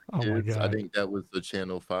kids? Oh my God. I think that was the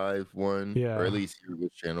Channel 5 one. Yeah. Or at least it was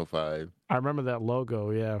Channel 5. I remember that logo.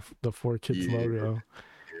 Yeah. The 4 Kids logo.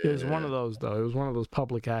 Yeah. It was one of those, though. It was one of those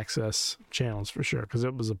public access channels for sure, because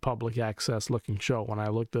it was a public access looking show when I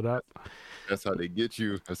looked it up. That's how they get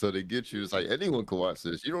you. It's like, anyone can watch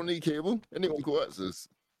this. You don't need cable. Anyone can watch this.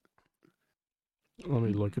 Let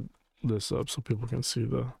me look at this up so people can see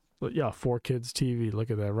the 4 Kids TV. Look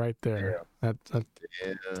at that right there. Yeah. That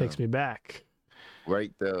takes me back.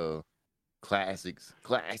 Right there. Classics.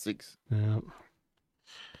 Yeah.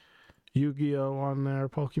 Yu-Gi-Oh on there,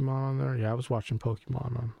 Pokemon on there. Yeah, I was watching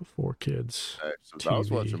Pokemon on 4 Kids. So I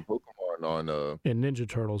was watching Pokemon on and Ninja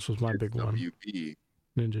Turtles was my big one. WB.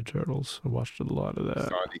 Ninja Turtles. I watched a lot of that.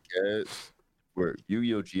 Sonic Cats. Where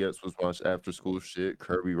Yu-Gi-Oh! GX was watched after school shit.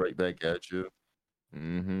 Kirby right back at you.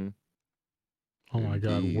 Mm-hmm. Oh my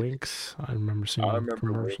God, Winx. I remember seeing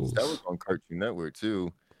commercials. Winx. That was on Cartoon Network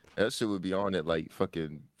too. That shit would be on at like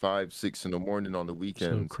fucking 5, 6 in the morning on the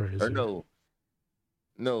weekends. So crazy. Or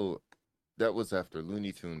no, that was after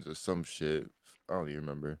Looney Tunes or some shit. I don't even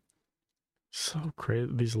remember. So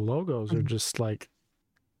crazy. These logos are just like,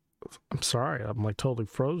 I'm sorry, I'm like totally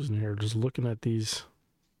frozen here just looking at these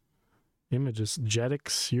images.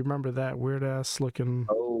 Jetix, you remember that weird ass looking?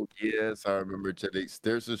 Oh yes, I remember Jetix.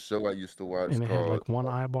 There's a show I used to watch and it called, had like one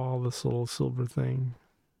eyeball, this little silver thing.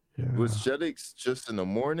 Yeah. Was Jetix just in the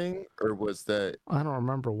morning, or was that? I don't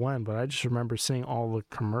remember when, but I just remember seeing all the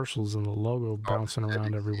commercials and the logo bouncing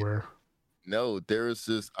around everywhere. No, there's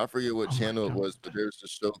this, I forget what channel it was, but there's a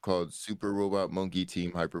show called Super Robot Monkey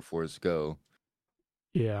Team Hyperforce Go.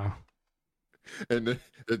 Yeah. And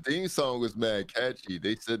the theme song was mad catchy.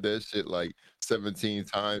 They said that shit like 17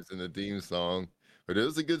 times in the theme song. But it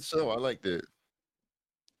was a good show. I liked it.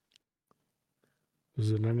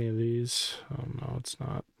 Is it any of these? Oh no, it's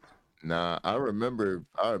not. Nah, I remember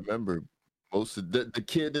most of the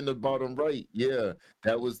kid in the bottom right. Yeah,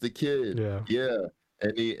 that was the kid. Yeah.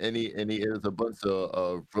 And he has a bunch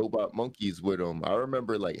of robot monkeys with him. I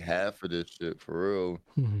remember like half of this shit for real.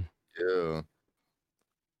 Yeah.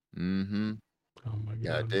 Mm-hmm. Oh my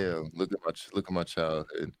God. Damn. Look at my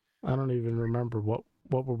childhood. I don't even remember what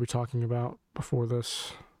were we talking about before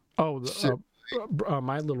this. Oh,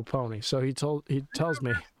 My Little Pony. So he tells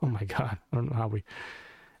me, oh my God, I don't know how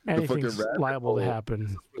anything's liable to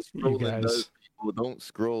happen. You guys, people don't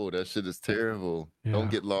scroll. That shit is terrible. Yeah.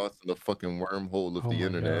 Don't get lost in the fucking wormhole of the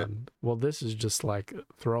internet. God. Well, this is just like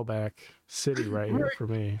throwback city right here for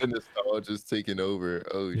me. And nostalgia's taking over.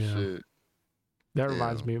 Oh shit. That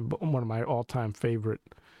reminds me of one of my all-time favorite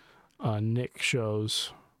Nick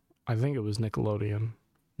shows. I think it was Nickelodeon.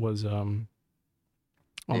 Was oh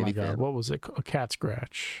my God, what was it? A Cat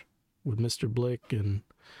Scratch with Mr. Blick and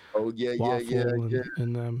Waffle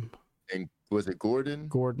and them. And was it Gordon?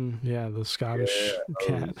 Gordon, yeah, the Scottish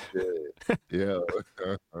cat. Yeah,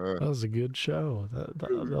 that was a good show.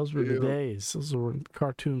 Those were the days.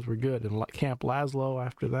 Cartoons were good. And Camp Laszlo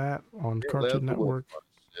after that on Cartoon Network.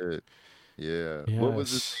 Yeah. Yes. What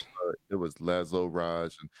was it? It was Laszlo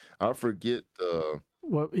Raj, and I forget the.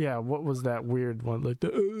 What was that weird one? Like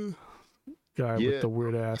the guy with the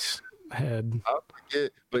weird ass head. I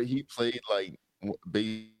forget, but he played like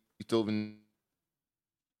Beethoven.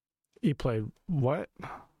 He played what?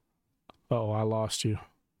 Oh, I lost you.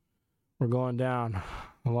 We're going down.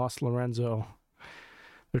 I lost Lorenzo.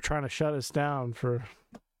 They're trying to shut us down for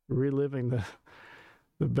reliving the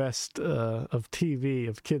best of TV,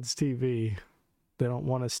 of kids' TV. They don't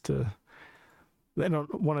want us to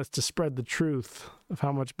spread the truth of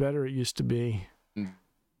how much better it used to be.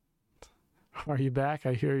 Are you back?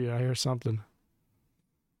 I hear you. I hear something.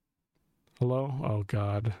 Hello? Oh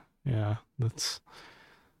God. Yeah, that's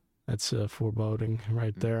foreboding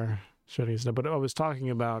right there. Shutting us down. But I was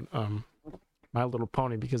talking about My Little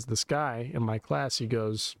Pony because this guy in my class, he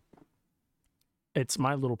goes, "It's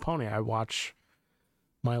My Little Pony I watch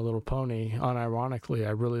My Little Pony. Unironically,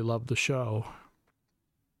 I really love the show.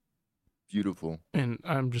 Beautiful. And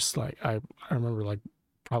I'm just like, I remember like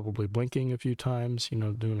probably blinking a few times, you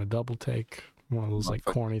know, doing a double take, one of those like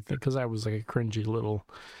corny things, because I was like a cringy little,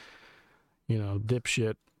 you know,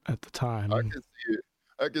 dipshit at the time. I can see it.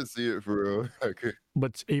 I can see it for real.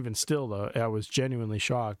 But even still, though, I was genuinely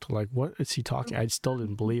shocked. Like, what is he talking? I still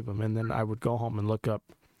didn't believe him. And then I would go home and look up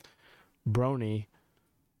Brony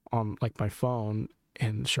on like my phone,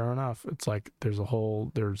 and sure enough, it's like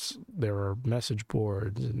there are message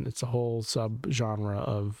boards, and it's a whole sub-genre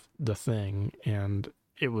of the thing. And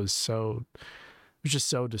it was just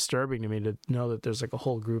so disturbing to me to know that there's like a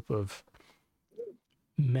whole group of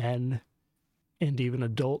men and even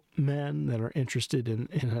adult men that are interested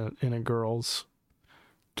in a girl's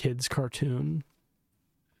kids cartoon.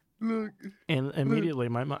 Look. And immediately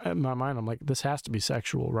in my mind, I'm like, this has to be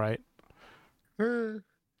sexual, right? You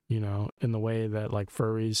know, in the way that like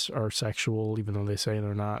furries are sexual, even though they say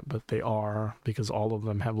they're not, but they are, because all of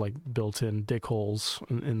them have like built-in dick holes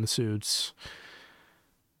in the suits.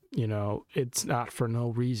 You know, it's not for no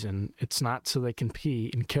reason. It's not so they can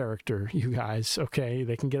pee in character, you guys, okay?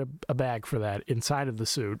 They can get a bag for that inside of the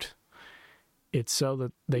suit. It's so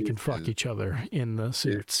that they can fuck each other in the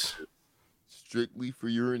suits. Strictly for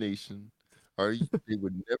urination. They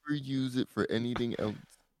would never use it for anything else.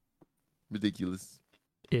 Ridiculous.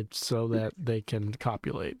 It's so that they can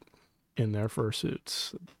copulate in their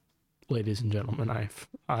fursuits. Ladies and gentlemen,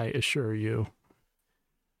 I assure you.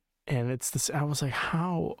 And it's this, I was like,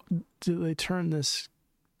 how do they turn this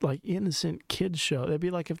like innocent kids show? It'd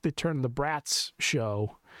be like if they turned the Bratz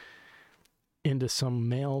show into some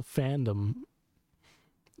male fandom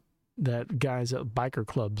that guys at biker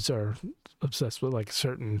clubs are obsessed with, like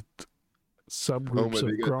certain subgroups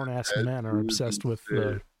of grown-ass men are obsessed with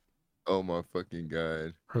oh my fucking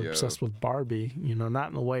God. Are obsessed with Barbie, you know, not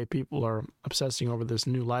in the way people are obsessing over this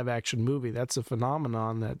new live-action movie. That's a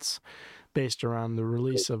phenomenon that's based around the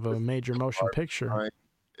release of a major motion picture.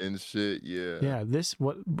 And shit, yeah. Yeah,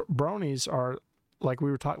 what bronies are, like we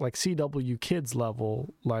were talking, like CW Kids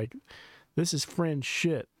level, like this is fringe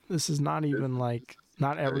shit. This is not even like,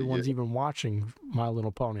 not everyone's even watching My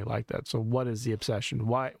Little Pony like that. So what is the obsession?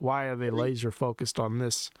 Why are they laser focused on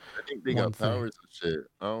this? I think they got powers and shit.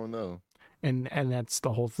 I don't know. And that's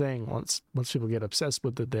the whole thing. Once people get obsessed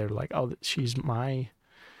with it, they're like, oh, she's my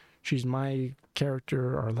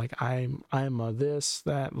character, or like I'm a this,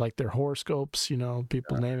 that, like their horoscopes, you know,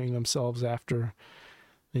 people naming themselves after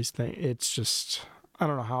these things. It's just, I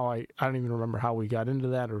don't know how I don't even remember how we got into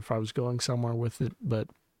that, or if I was going somewhere with it, but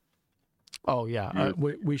oh yeah,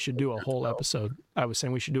 we should do a whole episode. I was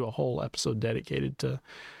saying we should do a whole episode dedicated to.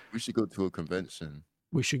 We should go to a convention.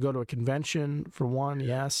 We should go to a convention for one.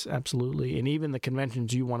 Yes, absolutely. And even the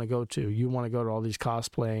conventions you want to go to, all these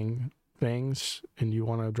cosplaying things, and you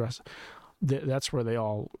want to address. That's where they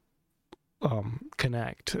all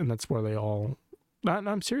connect, and that's where they all.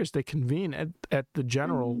 I'm serious. They convene at the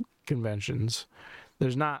general conventions.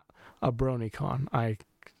 There's not a BronyCon.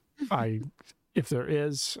 If there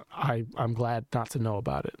is, I'm glad not to know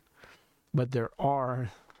about it. But there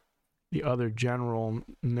are the other general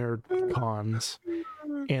nerd cons,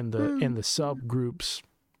 and the subgroups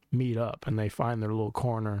meet up and they find their little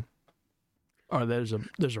corner. Or there's a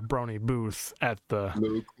brony booth at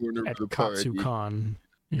Katsucon.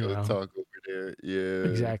 You know, talk over there, yeah.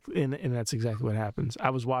 Exactly, and that's exactly what happens.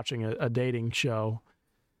 I was watching a dating show.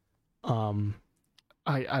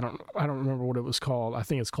 I don't remember what it was called. I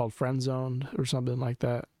think it's called Friend Zoned or something like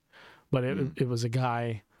that. But it was a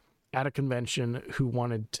guy at a convention who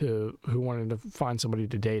wanted to find somebody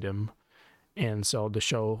to date him, and so the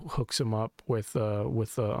show hooks him up with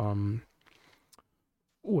the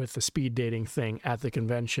speed dating thing at the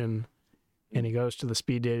convention, and he goes to the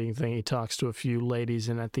speed dating thing. He talks to a few ladies,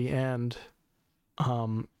 and at the end,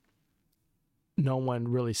 no one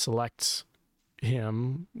really selects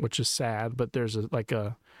him, which is sad. But there's a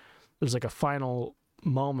final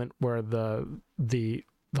moment where the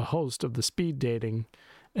host of the speed dating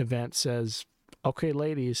event says, "Okay,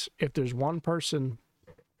 ladies, if there's one person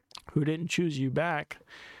who didn't choose you back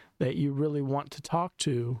that you really want to talk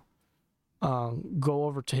to, go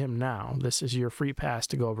over to him now. This is your free pass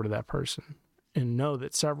to go over to that person, and know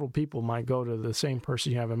that several people might go to the same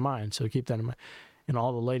person you have in mind. So keep that in mind." And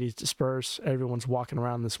all the ladies disperse. Everyone's walking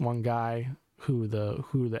around this one guy who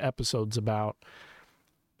the episode's about,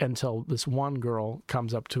 until this one girl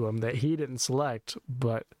comes up to him that he didn't select,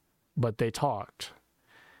 but they talked.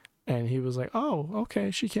 And he was like, "Oh,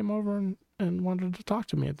 okay." She came over and wanted to talk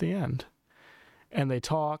to me at the end. And they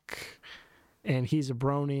talk, and he's a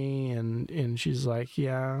brony, and she's like,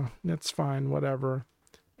 "Yeah, that's fine, whatever."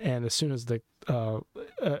 And as soon as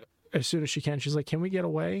she can, she's like, "Can we get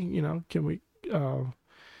away? You know, can we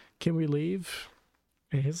leave?"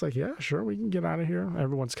 And he's like, "Yeah, sure, we can get out of here."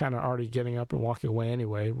 Everyone's kind of already getting up and walking away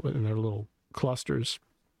anyway in their little clusters.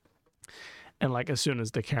 And like as soon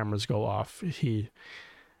as the cameras go off, he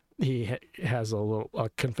has a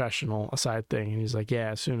confessional aside thing, and he's like,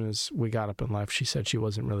 "Yeah, as soon as we got up and left, she said she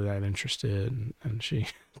wasn't really that interested, and she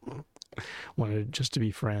wanted just to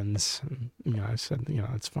be friends." And, I said,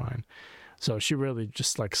 "It's fine." So she really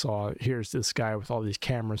just like saw, here's this guy with all these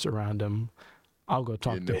cameras around him. I'll go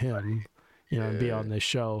talk to him. And be on this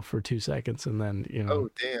show for 2 seconds, and then, Oh,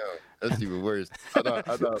 damn. That's even worse. I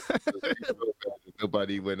thought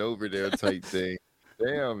nobody went over there type thing.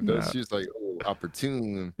 Damn, that's just like,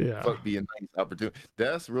 opportune. Yeah. Fuck being nice, opportune.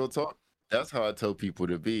 That's real talk. That's how I tell people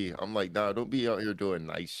to be. I'm like, nah, don't be out here doing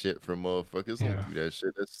nice shit for motherfuckers. Don't do that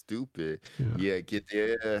shit. That's stupid. Yeah, get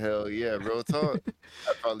there. Hell yeah, real talk.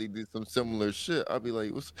 I'd probably do some similar shit. I'd be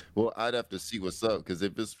like, I'd have to see what's up, because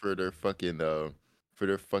if it's for their fucking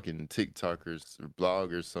TikTokers or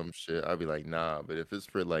blog or some shit, I'd be like, nah. But if it's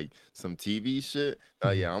for like some TV shit,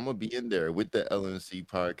 yeah, I'm gonna be in there with the L&C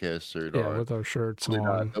podcast shirt on. Yeah, with our shirts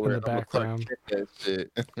on in the background.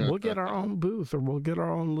 We'll get our own booth, or we'll get our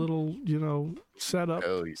own little, setup,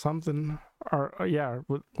 something. Or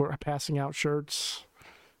we're passing out shirts.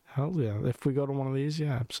 Hell yeah! If we go to one of these,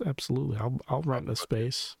 yeah, absolutely. I'll rent the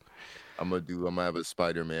space. I'm gonna have a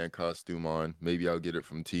Spider-Man costume on. Maybe I'll get it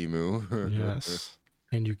from Temu. Yes.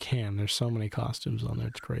 And you can. There's so many costumes on there.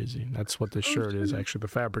 It's crazy. That's what this shirt is, actually. The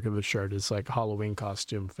fabric of the shirt is like Halloween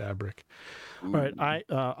costume fabric. Ooh. All right.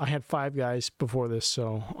 I had 5 guys before this,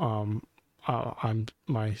 so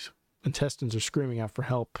my intestines are screaming out for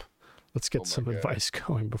help. Let's get some advice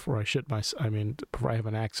going before I before I have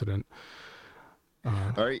an accident. All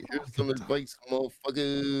right. Here's some advice,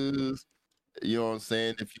 motherfuckers. You know what I'm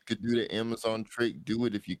saying? If you could do the Amazon trick, do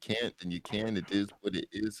it. If you can't, then you can. It is what it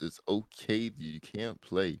is. It's okay. You can't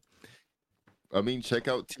play. Check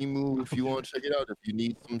out Temu if you want to check it out. If you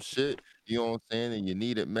need some shit, you know what I'm saying, and you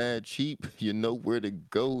need it mad cheap, you know where to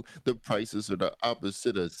go. The prices are the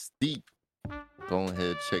opposite of steep. Go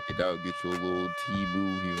ahead, check it out. Get your little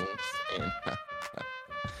Temu, you know what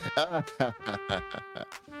I'm saying?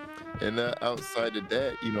 And outside of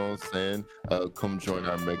that, you know what I'm saying, come join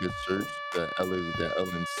our mega church, the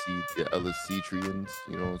L&C, the L&C Trians,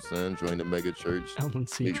 you know what I'm saying, join the mega church.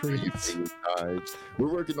 L&C Trians.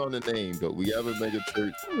 We're working on the name, but we have a mega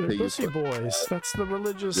church. They're pussy boys. That's the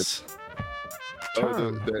religious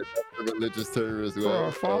term. That's the religious term as well. For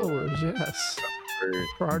our followers, yes.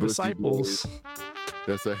 For our disciples. Boys.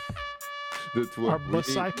 That's right. Our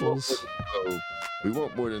disciples. We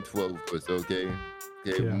want more than 12 of us, okay?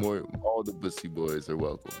 Okay, all the pussy boys are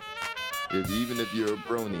welcome. Even if you're a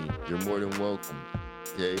brony, you're more than welcome.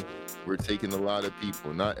 Okay, we're taking a lot of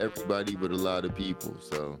people, not everybody, but a lot of people.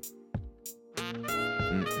 So,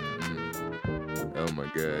 oh my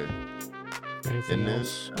god. Anything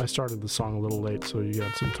else? I started the song a little late, so you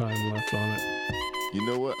got some time left on it. You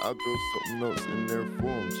know what? I'll throw something else in there for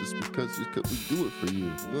them, just because we do it for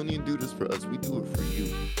you. We don't even do this for us. We do it for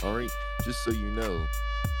you. All right, just so you know.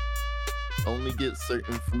 Only get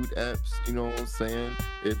certain food apps, you know what I'm saying?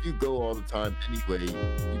 If you go all the time anyway,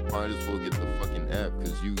 you might as well get the fucking app,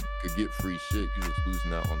 because you could get free shit. You're just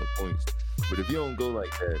losing out on the points. But if you don't go like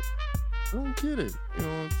that, don't get it. You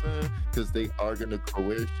know what I'm saying? Because they are going to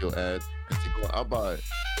coerce your ass. I bought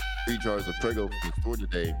 3 jars of Prego from the store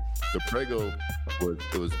today. The Prego was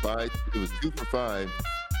 2 for $5.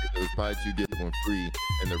 It was buy 2 get 1 free.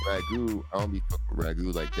 And the Ragu, I don't be fucking with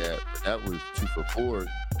Ragu like that, but that was 2 for $4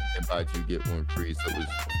 and buy 2 get 1 free. So it was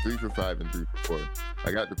 3 for $5 and 3 for $4.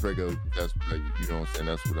 I got the Prego. That's what you know what I'm saying.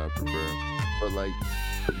 That's what I prefer. But like,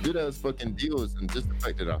 good ass fucking deals, and just the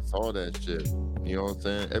fact that I saw that shit. You know what I'm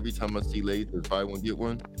saying? Every time I see ladies buy 1 get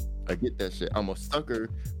 1, I get that shit. I'm a sucker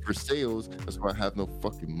for sales. That's why I have no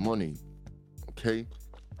fucking money. Okay?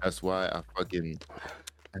 That's why I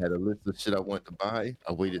had a list of shit I want to buy.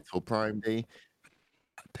 I waited till Prime Day.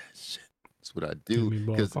 Got that shit. That's what I do. Me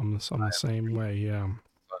both. I'm the same way, yeah.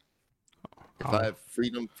 If I have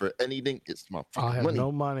freedom for anything, it's my fucking money. I have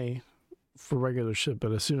no money for regular shit,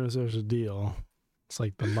 but as soon as there's a deal, it's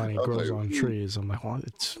like the money grows on trees. I'm like, well,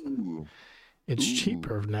 it's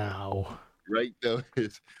cheaper now. Right though.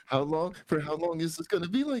 For how long is this gonna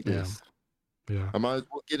be like this? Yeah. I might as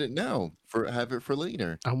well get it now have it for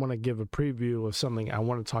later. I want to give a preview of something I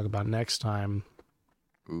want to talk about next time.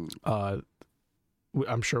 Ooh.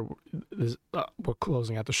 I'm sure we're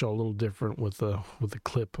closing out the show a little different with the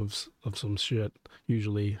clip of some shit.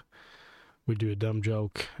 Usually we do a dumb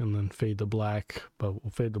joke and then fade to black. But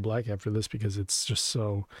we'll fade to black after this because it's just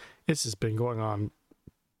been going on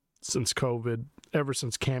since COVID, ever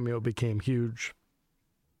since Cameo became huge.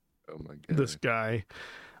 Oh my God. This guy,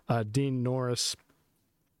 Dean Norris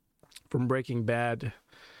from Breaking Bad,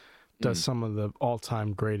 does some of the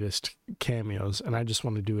all-time greatest cameos, and I just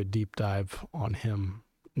want to do a deep dive on him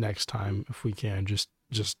next time if we can. Just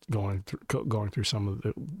going through some of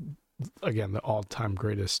the all-time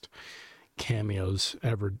greatest cameos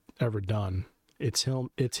ever done. It's him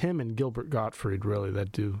and Gilbert Gottfried really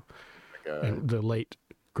that do. And the late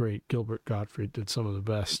great Gilbert Gottfried did some of the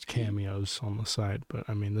best cameos on the side, but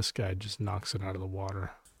I mean this guy just knocks it out of the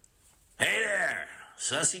water. Hey there,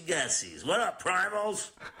 sussy gussies. What up, primals?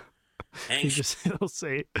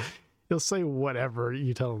 He'll say whatever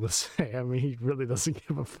you tell him to say. I mean, he really doesn't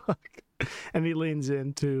give a fuck. And he leans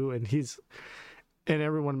into, and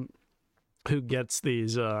everyone who gets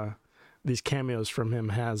these cameos from him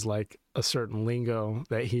has like a certain lingo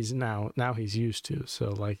that he's now he's used to. So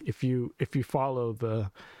like if you follow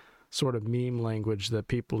the sort of meme language that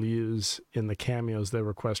people use in the cameos they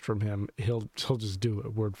request from him, he'll just do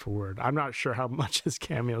it word for word. I'm not sure how much his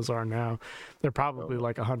cameos are now. They're probably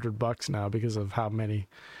like $100 now because of how many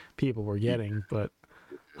people we're getting. But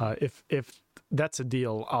if that's a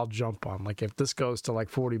deal, I'll jump on. Like if this goes to like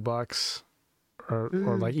 $40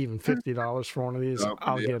 or like even $50 for one of these,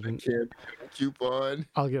 I'll get a coupon.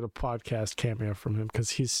 I'll get a podcast cameo from him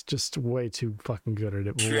because he's just way too fucking good at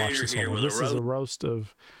it. We'll watch this whole. This is a roast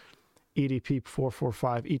of EDP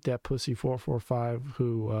 445, Eat That Pussy 445,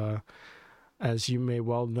 who, as you may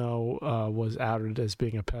well know, was outed as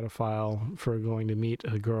being a pedophile for going to meet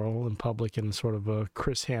a girl in public in sort of a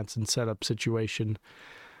Chris Hansen setup situation,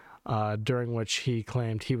 during which he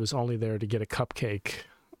claimed he was only there to get a cupcake.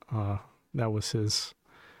 That was his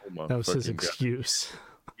excuse.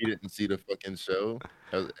 He didn't see the fucking show.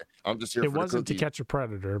 I'm just here. It wasn't To Catch a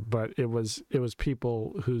Predator, but it was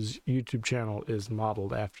people whose YouTube channel is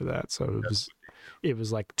modeled after that. So it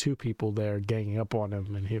was like two people there ganging up on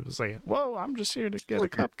him, and he was like, "Whoa, I'm just here to get a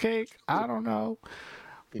cupcake. I don't know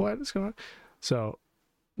what is going on." So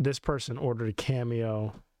this person ordered a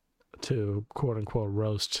cameo to quote unquote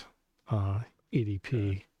roast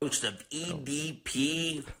EDP. Roast of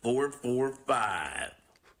EDP 445.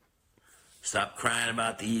 Stop crying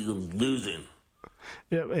about the Eagles losing.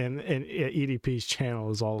 Yeah, and EDP's channel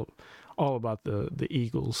is all about the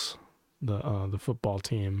Eagles, the football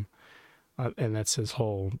team, and that's his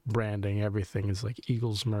whole branding. Everything is like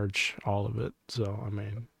Eagles merch, all of it. So I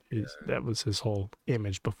mean, that was his whole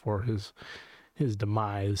image before his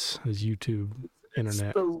demise, his YouTube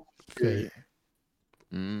internet fate.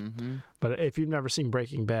 Mm-hmm. But if you've never seen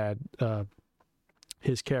Breaking Bad,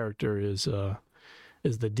 his character is the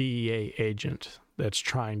DEA agent that's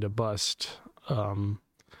trying to bust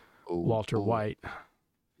Walter White.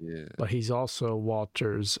 Yeah. But he's also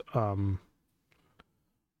Walter's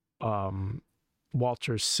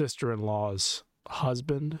sister-in-law's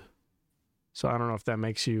husband. So I don't know if that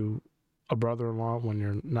makes you a brother-in-law when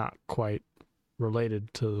you're not quite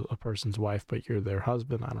related to a person's wife, but you're their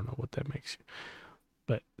husband. I don't know what that makes you.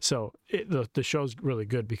 But so the show's really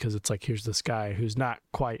good because it's like, here's this guy who's not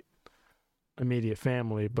quite immediate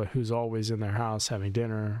family, but who's always in their house having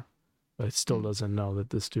dinner, but still doesn't know that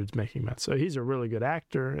this dude's making meth. So he's a really good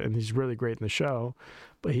actor and he's really great in the show,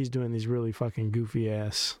 but he's doing these really fucking goofy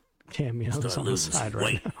ass cameos on the side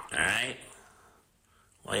right now. All right,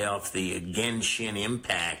 lay off the Genshin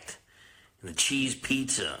Impact and the cheese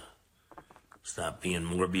pizza. Stop being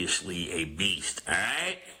morbiously a beast. All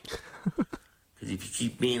right, because if you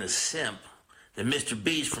keep being a simp, then Mr.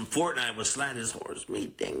 Beast from Fortnite will slide his horse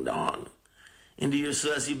meat ding dong into your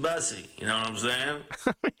sussy bussy. You know what I'm saying?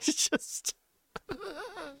 It's just...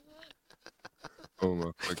 Oh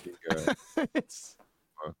my fucking God.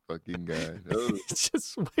 My fucking God. Oh. It's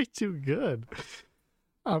just way too good.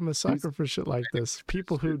 I'm a sucker for shit like this.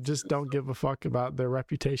 People who just don't give a fuck about their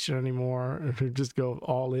reputation anymore and who just go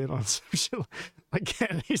all in on some shit.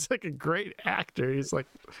 Again, he's like a great actor. He's like,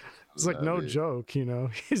 it's like no joke, you know?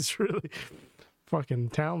 He's really fucking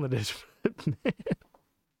talented, man.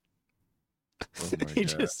 Oh he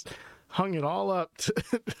just hung it all up to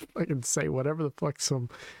fucking say whatever the fuck some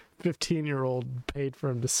 15-year-old paid for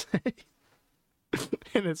him to say.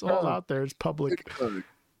 And it's all out there. It's public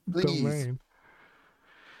domain.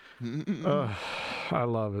 I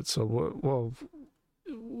love it. So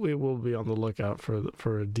we will be on the lookout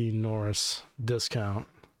for a Dean Norris discount.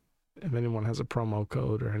 If anyone has a promo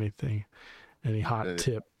code or anything, any hot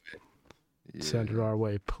tip, send it our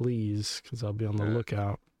way, please, because I'll be on the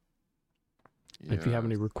lookout. Yeah. If you have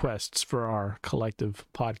any requests for our collective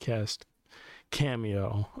podcast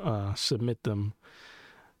Cameo. Submit them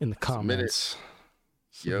in the comments.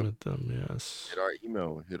 Submit them, yes. Hit our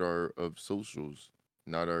email, hit our socials,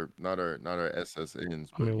 not our SSNs.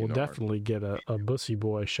 I mean, we'll definitely get a Bussy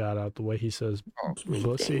Boy shout out the way he says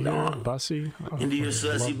Bussy here, Bussy. Into your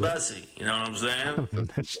sussy bussy, you know what I'm saying? I mean,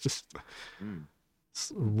 that's just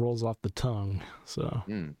rolls off the tongue. So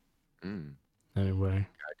anyway,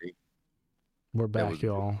 we're back,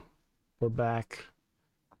 y'all. We're back,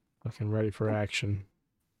 looking ready for action.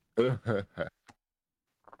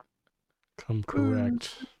 Come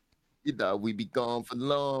correct. You thought we'd be gone for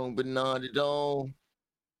long, but not at all.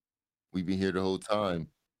 We've been here the whole time.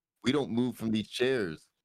 We don't move from these chairs.